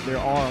you think there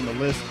are on the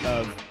list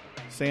of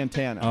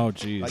Santana? Oh,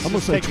 geez. Like, I'm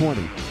going to say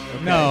 20.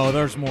 Okay. No,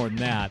 there's more than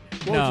that.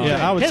 No.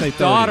 Yeah, I would say His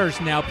 30. daughter's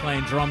now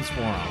playing drums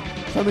for him.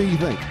 How many do you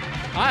think?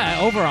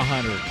 Over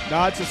 100.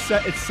 No, it's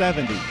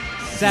 70.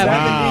 70.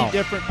 Wow.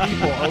 Different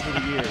people over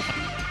the years.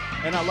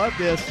 And I love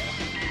this.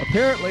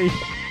 Apparently,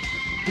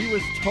 he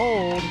was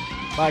told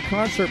by a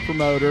concert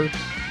promoter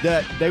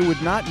that they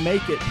would not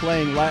make it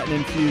playing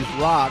Latin-infused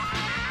rock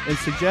and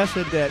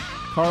suggested that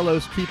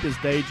Carlos keep his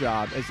day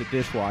job as a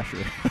dishwasher.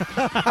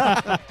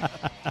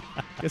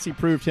 Guess he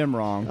proved him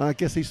wrong. I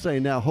guess he's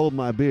saying, now hold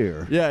my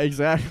beer. Yeah,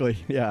 exactly.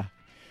 Yeah.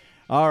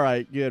 All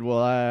right, good. Well,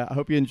 I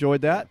hope you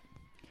enjoyed that.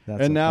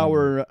 That's And a now fun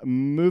we're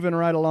moving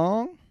right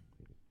along,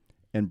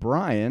 and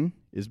Brian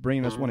is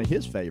bringing us one of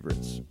his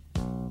favorites.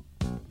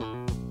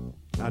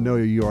 I know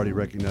you already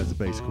recognize the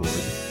bass chord.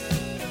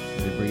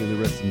 They bring in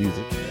the rest of the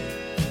music.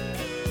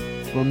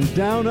 From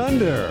Down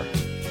Under,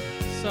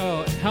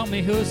 So help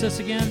me, who is this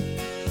again?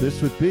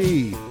 this would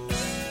be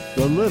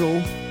the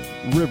Little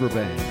River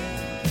Band.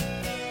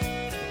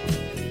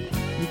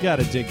 You got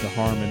to dig the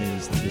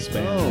harmonies that this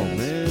band Oh, has.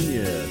 man,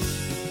 yes.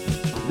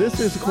 This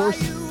is, of course,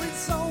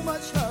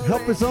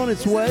 Help Is On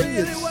Its Way.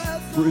 It's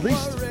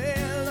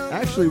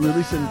actually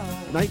released in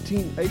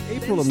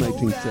April of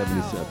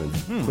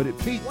 1977, but it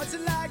peaked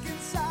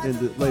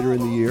later in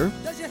the year.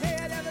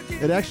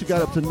 It actually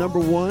got up to number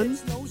 1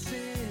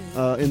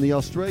 in the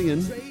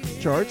Australian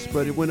charts,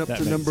 but it went up That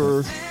to makes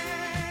number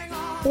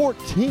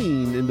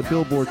 14 in the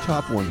Billboard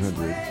Top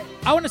 100.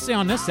 I want to say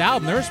on this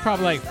album, there's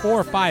probably like 4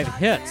 or 5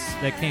 hits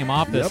that came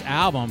off this Yep.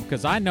 album,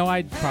 because I know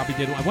I probably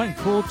did. I went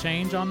Cool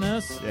Change on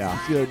this. Yeah.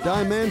 So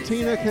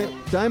Diamantina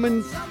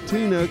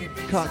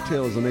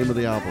Cocktail is the name of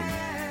the album.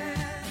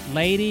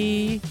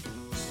 Lady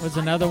was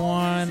another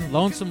one.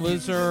 Lonesome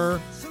Loser.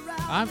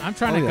 I'm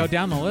trying to yeah. go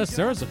down the list.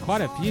 There's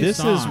quite a few This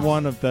songs. is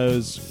one of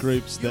those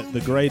groups that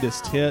the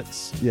greatest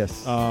hits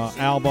Yes.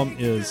 album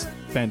is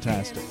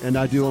fantastic. And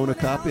I do own a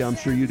copy. I'm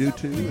sure you do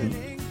too. And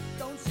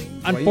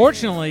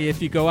Unfortunately, if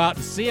you go out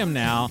and see them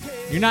now,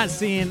 you're not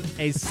seeing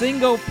a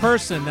single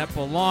person that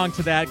belonged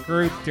to that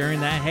group during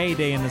that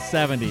heyday in the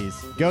 70s.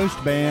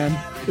 Ghost Band.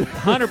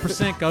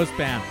 100% Ghost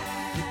Band.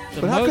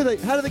 but how do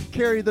they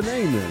carry the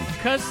name then?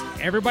 Because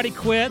everybody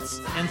quits,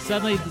 and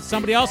suddenly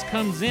somebody else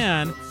comes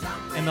in,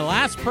 and the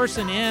last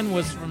person in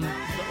was from,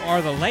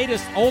 or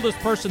the oldest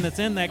person that's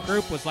in that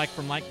group was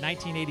from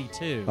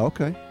 1982.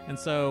 Okay. And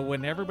so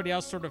when everybody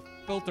else sort of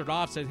filtered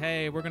off, said,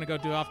 hey, we're going to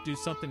go do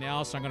something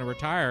else, I'm going to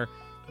retire,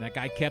 that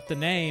guy kept the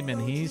name,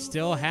 and he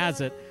still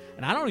has it.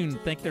 And I don't even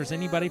think there's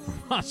anybody from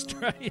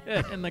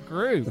Australia in the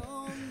group.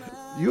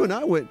 You and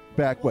I went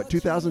back,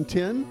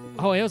 2010?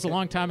 Oh, it was a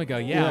long time ago.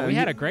 Yeah, Yeah, we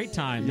had you- a great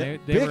time. Yeah,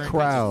 They big were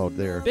crowd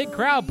there. Big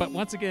crowd, but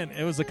once again,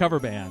 it was a cover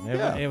band.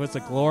 Yeah. It was a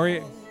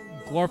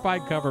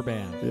glorified cover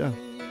band. Yeah.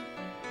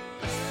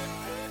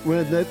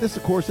 Well, this,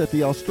 of course, at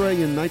the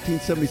Australian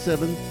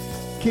 1977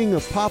 King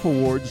of Pop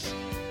Awards,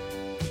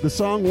 the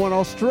song won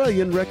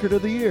Australian Record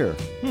of the Year.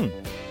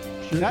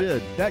 Sure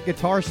did. That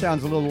guitar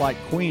sounds a little like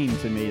Queen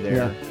to me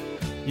there.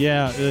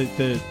 Yeah,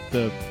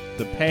 the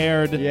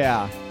paired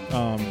Yeah.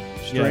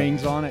 strings.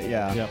 Strings on it,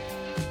 yeah. Yep.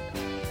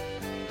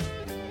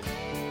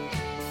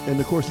 And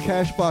of course,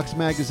 Cashbox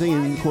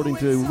Magazine, according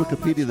to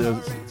Wikipedia,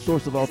 the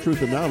source of all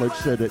truth and knowledge,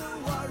 said that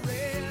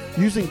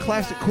using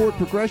classic chord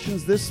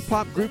progressions, this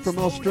pop group from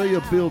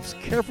Australia builds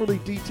carefully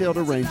detailed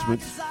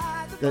arrangements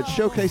that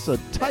showcase a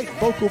tight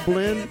vocal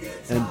blend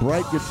and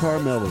bright guitar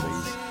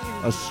melodies.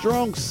 A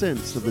strong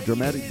sense of the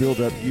dramatic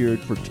build-up geared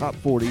for top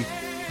 40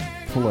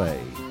 play.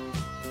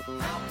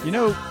 You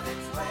know,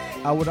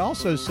 I would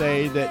also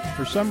say that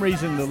for some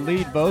reason the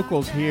lead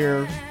vocals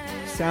here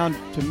sound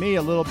to me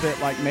a little bit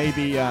like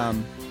maybe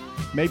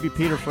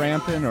Peter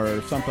Frampton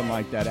or something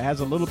like that. It has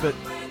a little bit,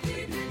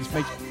 just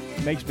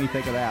makes me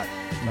think of that.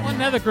 Well,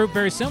 another group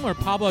very similar,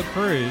 Pablo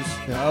Cruz.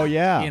 Oh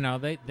yeah. You know,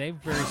 they have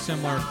very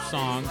similar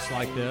songs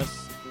like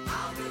this.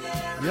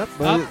 Yep.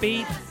 but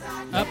Upbeat.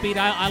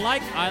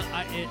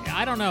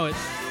 I don't know. It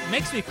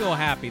makes me feel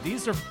happy.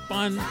 These are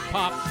fun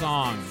pop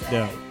songs.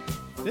 Yeah.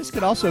 This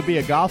could also be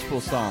a gospel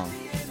song.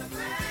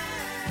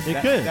 It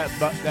That- could.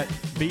 That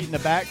beat in the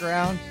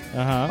background.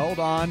 Uh-huh. Hold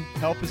on,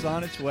 help is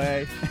on its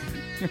way.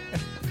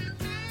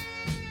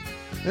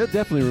 They'll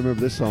definitely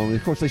remember this song.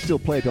 Of course, they still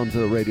play it on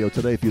the radio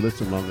today. If you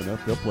listen long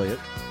enough, they'll play it.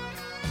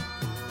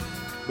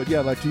 But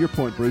yeah, like to your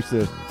point, Bruce,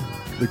 the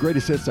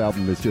greatest hits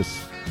album is just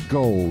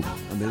gold.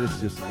 I mean, it's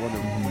just one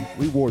of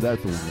we wore that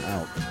thing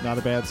out. Not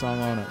a bad song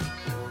on it.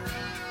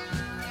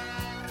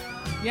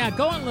 Yeah,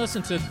 go and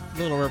listen to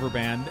Little River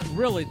Band.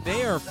 Really,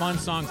 they are fun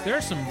songs.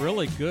 There's some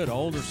really good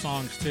older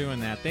songs too in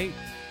that.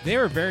 They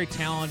are very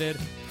talented.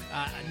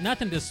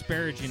 Nothing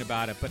disparaging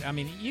about it, but I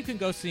mean, you can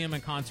go see them in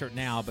concert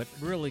now, but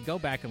really go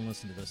back and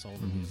listen to this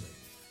older music.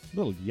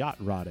 Little yacht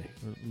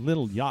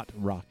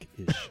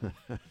rock-ish.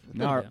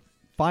 Now, our Yeah.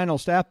 final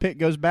staff pick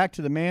goes back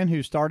to the man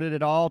who started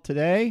it all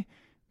today.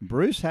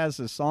 Bruce has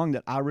a song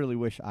that I really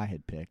wish I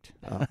had picked.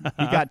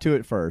 He got to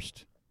it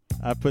first.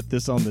 I put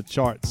this on the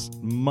charts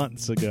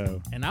months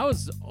ago. And I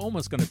was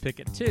almost going to pick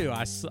it too.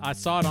 I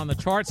saw it on the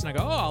charts, and I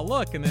go, oh,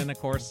 look, and then of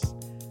course,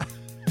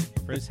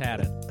 Bruce had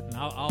it. And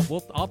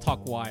I'll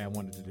talk why I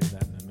wanted to do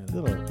that in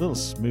a minute. Little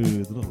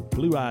smooth, little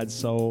blue-eyed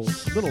soul,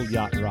 little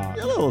yacht rock.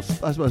 Yeah, I was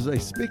supposed to say,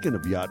 speaking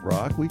of yacht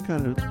rock, we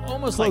kind of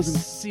Almost closing.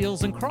 like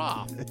Seals and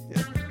Croft.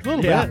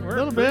 Little Yeah, bit, We're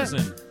little bit.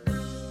 cruising.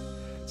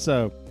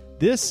 So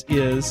this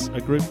is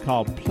a group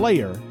called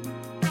Player.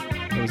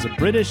 It was a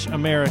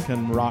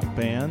British-American rock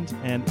band,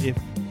 and if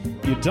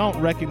you don't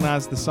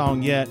recognize the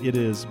song yet, it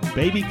is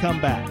Baby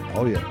Come Back.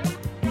 Oh, yeah.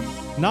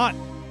 Not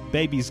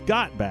Baby's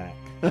Got Back,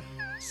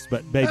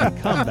 but Baby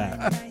Come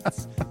Back.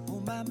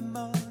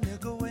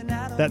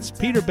 That's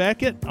Peter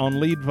Beckett on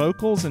lead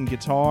vocals and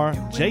guitar.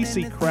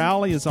 J.C.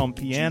 Crowley is on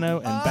piano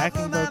and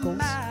backing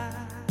vocals.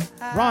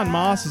 Ron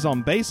Moss is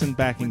on bass and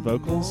backing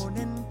vocals.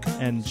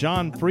 And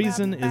John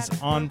Friesen is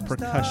on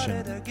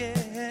percussion.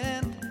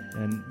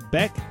 And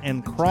Beck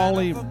and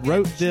Crowley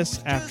wrote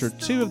this after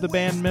two of the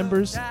band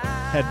members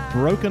had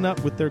broken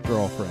up with their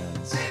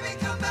girlfriends.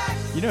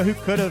 You know who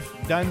could have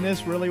done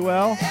this really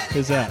well?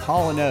 Who's that?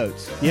 Hall &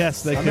 Oates.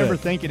 Yes, they I could. remember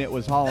thinking it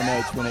was Hall &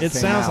 Oates when it It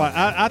came sounds out. like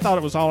I thought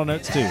it was Hall &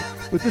 Oates too.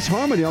 But this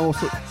harmony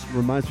also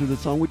reminds me of the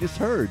song we just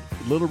heard,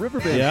 Little River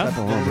Band Yeah, type of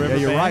Little harmony. River Yeah,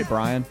 you're Band. right,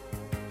 Brian.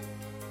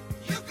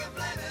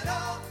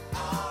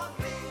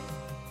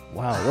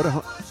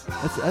 Wow,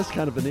 that's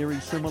kind of an eerie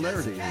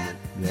similarity in it.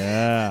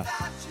 Yeah.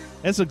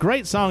 It's a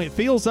great song. It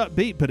feels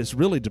upbeat, but it's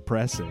really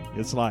depressing.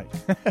 It's like,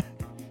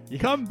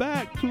 come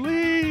back,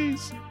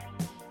 please.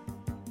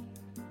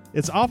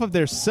 It's off of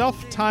their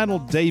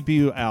self-titled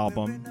debut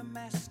album,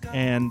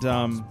 and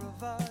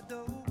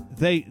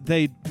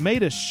they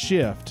made a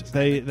shift.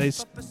 They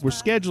were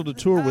scheduled to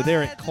tour with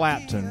Eric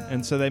Clapton,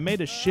 and so they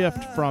made a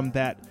shift from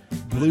that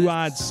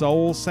blue-eyed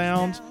soul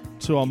sound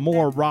to a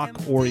more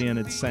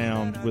rock-oriented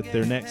sound with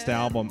their next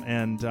album,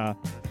 and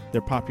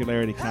their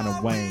popularity kind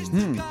of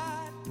waned.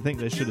 I think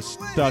they should have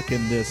stuck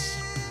in this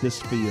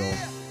feel.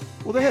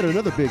 Well, they had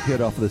another big hit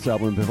off of this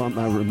album, if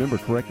I remember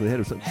correctly. They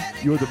had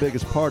You're the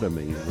Biggest Part of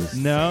Me.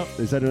 No,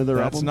 Is that another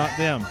that's album? not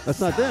them. That's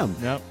not them.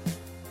 No.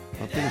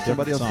 I'm thinking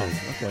somebody else.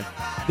 Different Okay.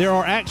 There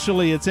are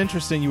actually, it's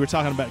interesting, you were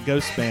talking about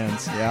ghost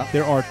bands. Yeah.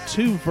 There are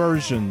two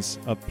versions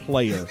of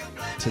Player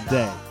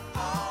today.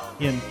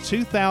 In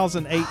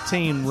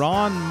 2018,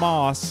 Ron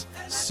Moss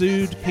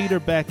sued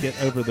Peter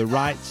Beckett over the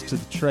rights to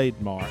the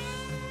trademark,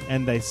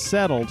 and they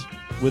settled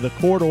with a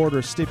court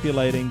order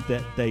stipulating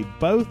that they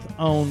both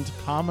owned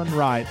common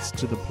rights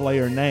to the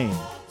Player name.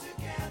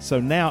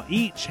 So now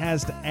each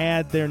has to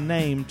add their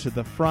name to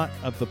the front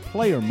of the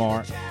Player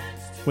mark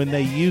when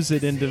they use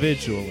it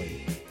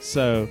individually.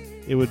 So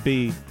it would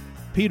be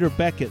Peter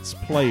Beckett's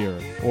Player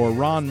or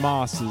Ron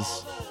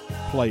Moss's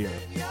Player.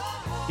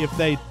 If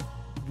they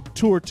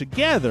tour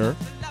together,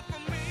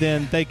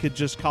 then they could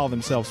just call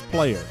themselves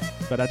Player.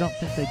 But I don't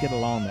think they get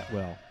along that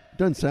well.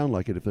 Doesn't sound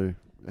like it if they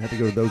had to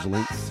go to those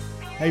lengths.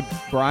 Hey,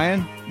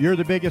 Brian, You're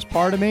the Biggest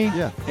Part of Me?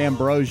 Yeah.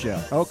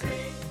 Ambrosia. Okay.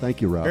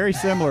 Thank you, Rob. Very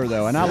similar,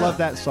 though, and I love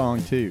that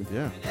song, too.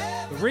 Yeah.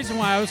 The reason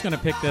why I was going to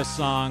pick this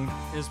song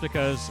is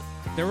because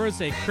there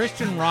was a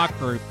Christian rock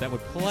group that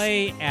would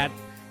play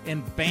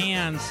in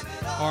bands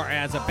or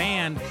as a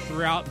band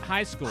throughout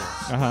high schools.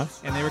 Uh-huh.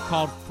 And they were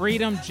called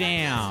Freedom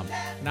Jam.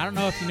 And I don't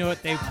know if you know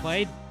what they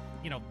played.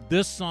 You know,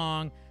 this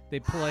song. They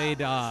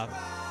played,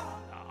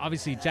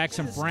 obviously,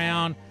 Jackson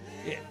Brown.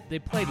 They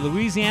played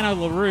Louisiana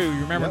LaRue.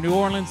 You remember New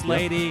Orleans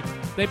Lady.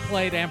 They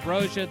played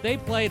Ambrosia. They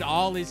played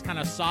all these kind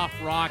of soft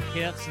rock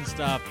hits and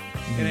stuff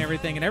and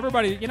everything. And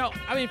everybody, you know,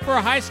 I mean, for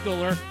a high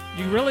schooler,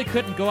 you really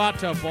couldn't go out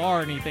to a bar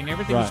or anything.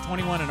 Everything was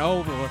 21 and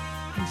over.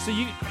 And so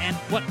and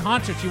what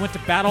concerts? You went to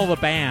Battle of the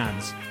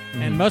Bands.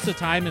 And most of the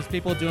time it's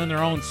people doing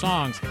their own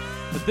songs.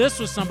 But this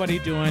was somebody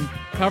doing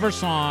cover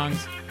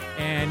songs,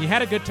 and you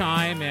had a good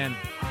time. And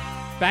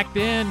back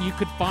then you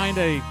could find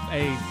a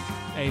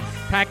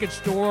package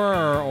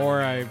store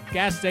or a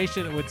gas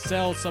station that would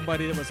sell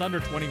somebody that was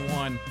under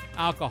 21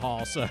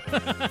 alcohol. So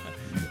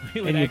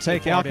And you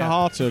take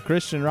alcohol to a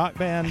Christian rock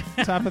band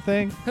type of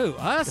thing? Who,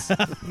 us?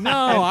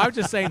 No, I was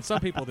just saying some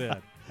people did.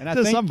 And I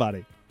To think,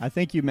 somebody. I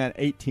think you meant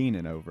 18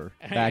 and over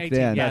back 18.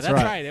 then. Yeah, that's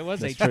right. It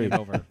was That's 18 true. and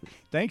over.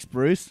 Thanks,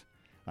 Bruce.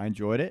 I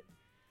enjoyed it.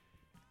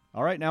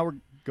 All right, now we're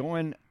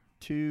going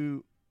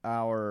to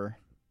our,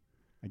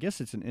 I guess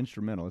it's an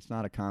instrumental. It's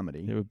not a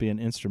comedy. It would be an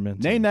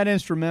instrumental. Name that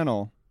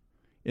instrumental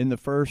in the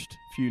first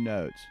few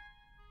notes.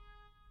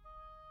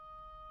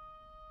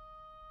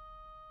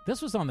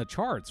 This was on the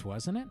charts,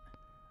 wasn't it?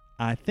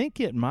 I think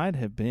it might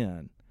have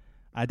been.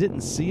 I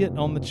didn't see it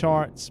on the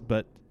charts,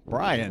 but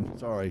Brian.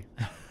 Sorry.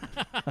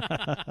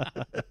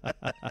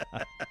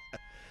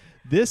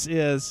 this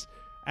is.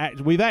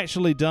 We've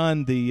actually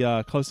done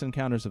the Close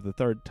Encounters of the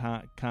Third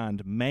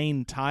Kind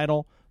main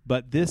title,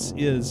 but this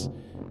is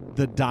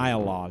the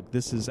dialogue.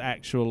 This is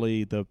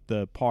actually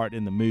the part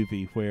in the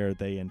movie where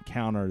they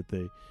encounter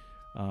the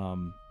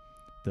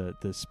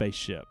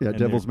spaceship. Yeah, and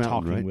Devil's they're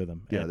Mountain, talking right? with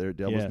them. Yeah, they're at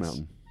Devil's Yes.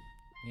 Mountain.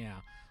 Yeah.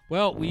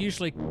 Well, we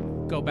usually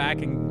go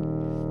back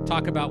and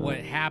talk about what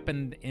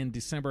happened in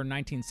December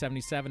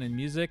 1977 in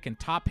music and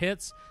top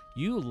hits.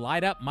 You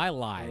Light Up My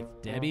Life,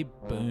 Debbie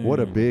Boone. What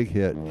a big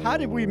hit. How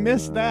did we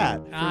miss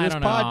that for I this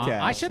don't know.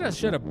 podcast? I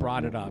should have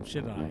brought it up,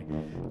 shouldn't I?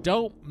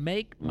 Don't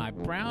Make My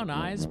Brown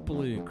Eyes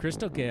Blue,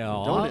 Crystal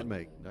Gale. Don't it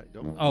make?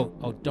 Don't.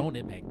 Oh, don't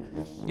it make?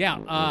 Yeah,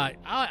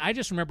 I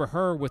just remember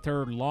her with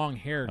her long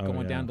hair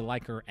going yeah. down to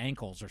like her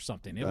ankles or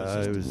something. It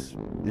was just,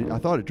 I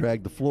thought it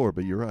dragged the floor,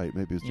 but you're right.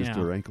 Maybe it's just Yeah.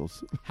 her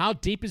ankles. How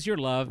Deep Is Your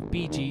Love,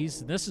 Bee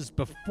Gees. This is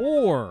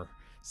before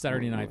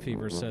Saturday Night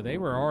Fever, so they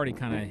were already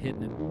kind of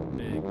hitting it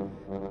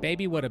big.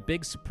 Baby, What a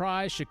Big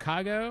Surprise,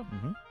 Chicago.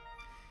 Mm-hmm.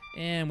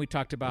 And we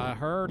talked about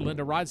her.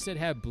 Linda Ronstadt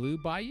had Blue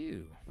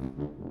Bayou.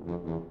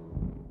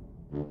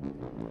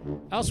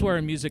 Elsewhere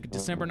in music,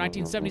 December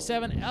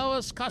 1977,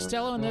 Elvis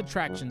Costello and the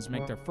Attractions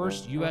make their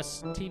first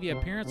U.S. TV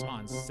appearance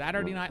on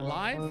Saturday Night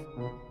Live.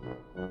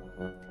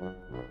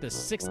 The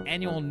 6th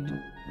annual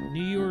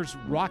New Year's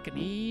Rockin'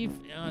 Eve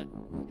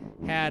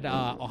had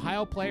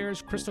Ohio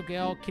players Crystal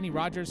Gale, Kenny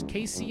Rogers,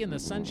 Casey and the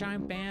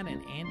Sunshine Band,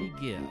 and Andy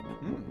Gibb.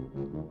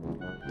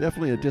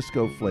 Definitely a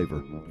disco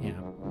flavor. Yeah.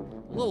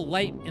 A little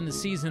late in the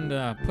season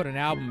to put an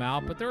album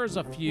out, but there was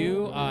a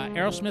few.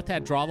 Aerosmith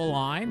had Draw the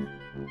Line.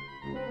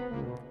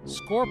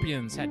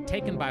 Scorpions had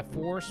Taken by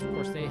Force. Of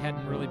course, they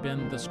hadn't really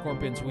been the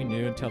Scorpions we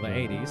knew until the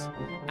 80s.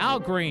 Al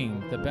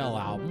Green, the Bell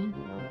album.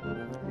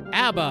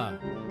 ABBA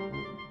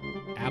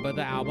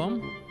the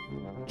album.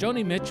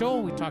 Joni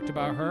Mitchell, we talked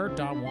about her.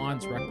 Don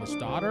Juan's Reckless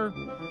Daughter.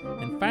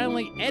 And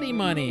finally, Eddie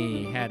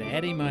Money had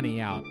Eddie Money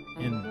out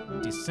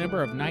in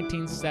December of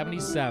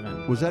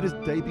 1977. Was that his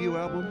debut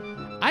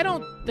album? I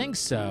don't think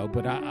so,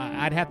 but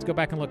I'd have to go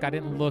back and look. I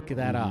didn't look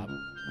that up.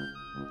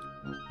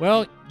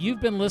 Well,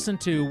 you've been listening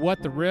to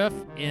What the Riff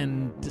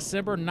in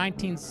December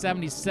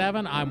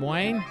 1977. I'm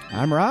Wayne.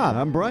 I'm Rob.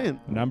 I'm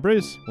Brian. And I'm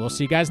Bruce. We'll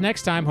see you guys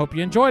next time. Hope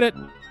you enjoyed it.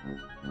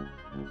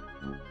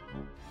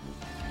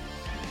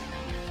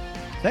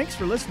 Thanks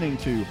for listening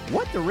to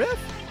What the Riff?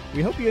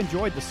 We hope you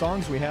enjoyed the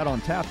songs we had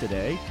on tap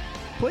today.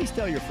 Please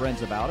tell your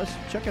friends about us.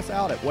 Check us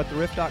out at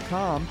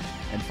whattheriff.com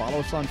and follow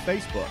us on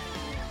Facebook.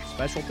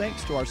 Special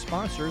thanks to our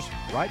sponsors,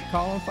 Wright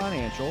Collin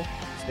Financial,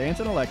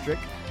 Stanton Electric,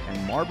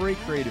 and Marbury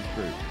Creative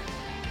Group.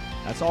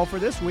 That's all for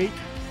this week.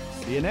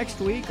 See you next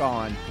week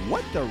on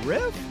What the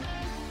Riff?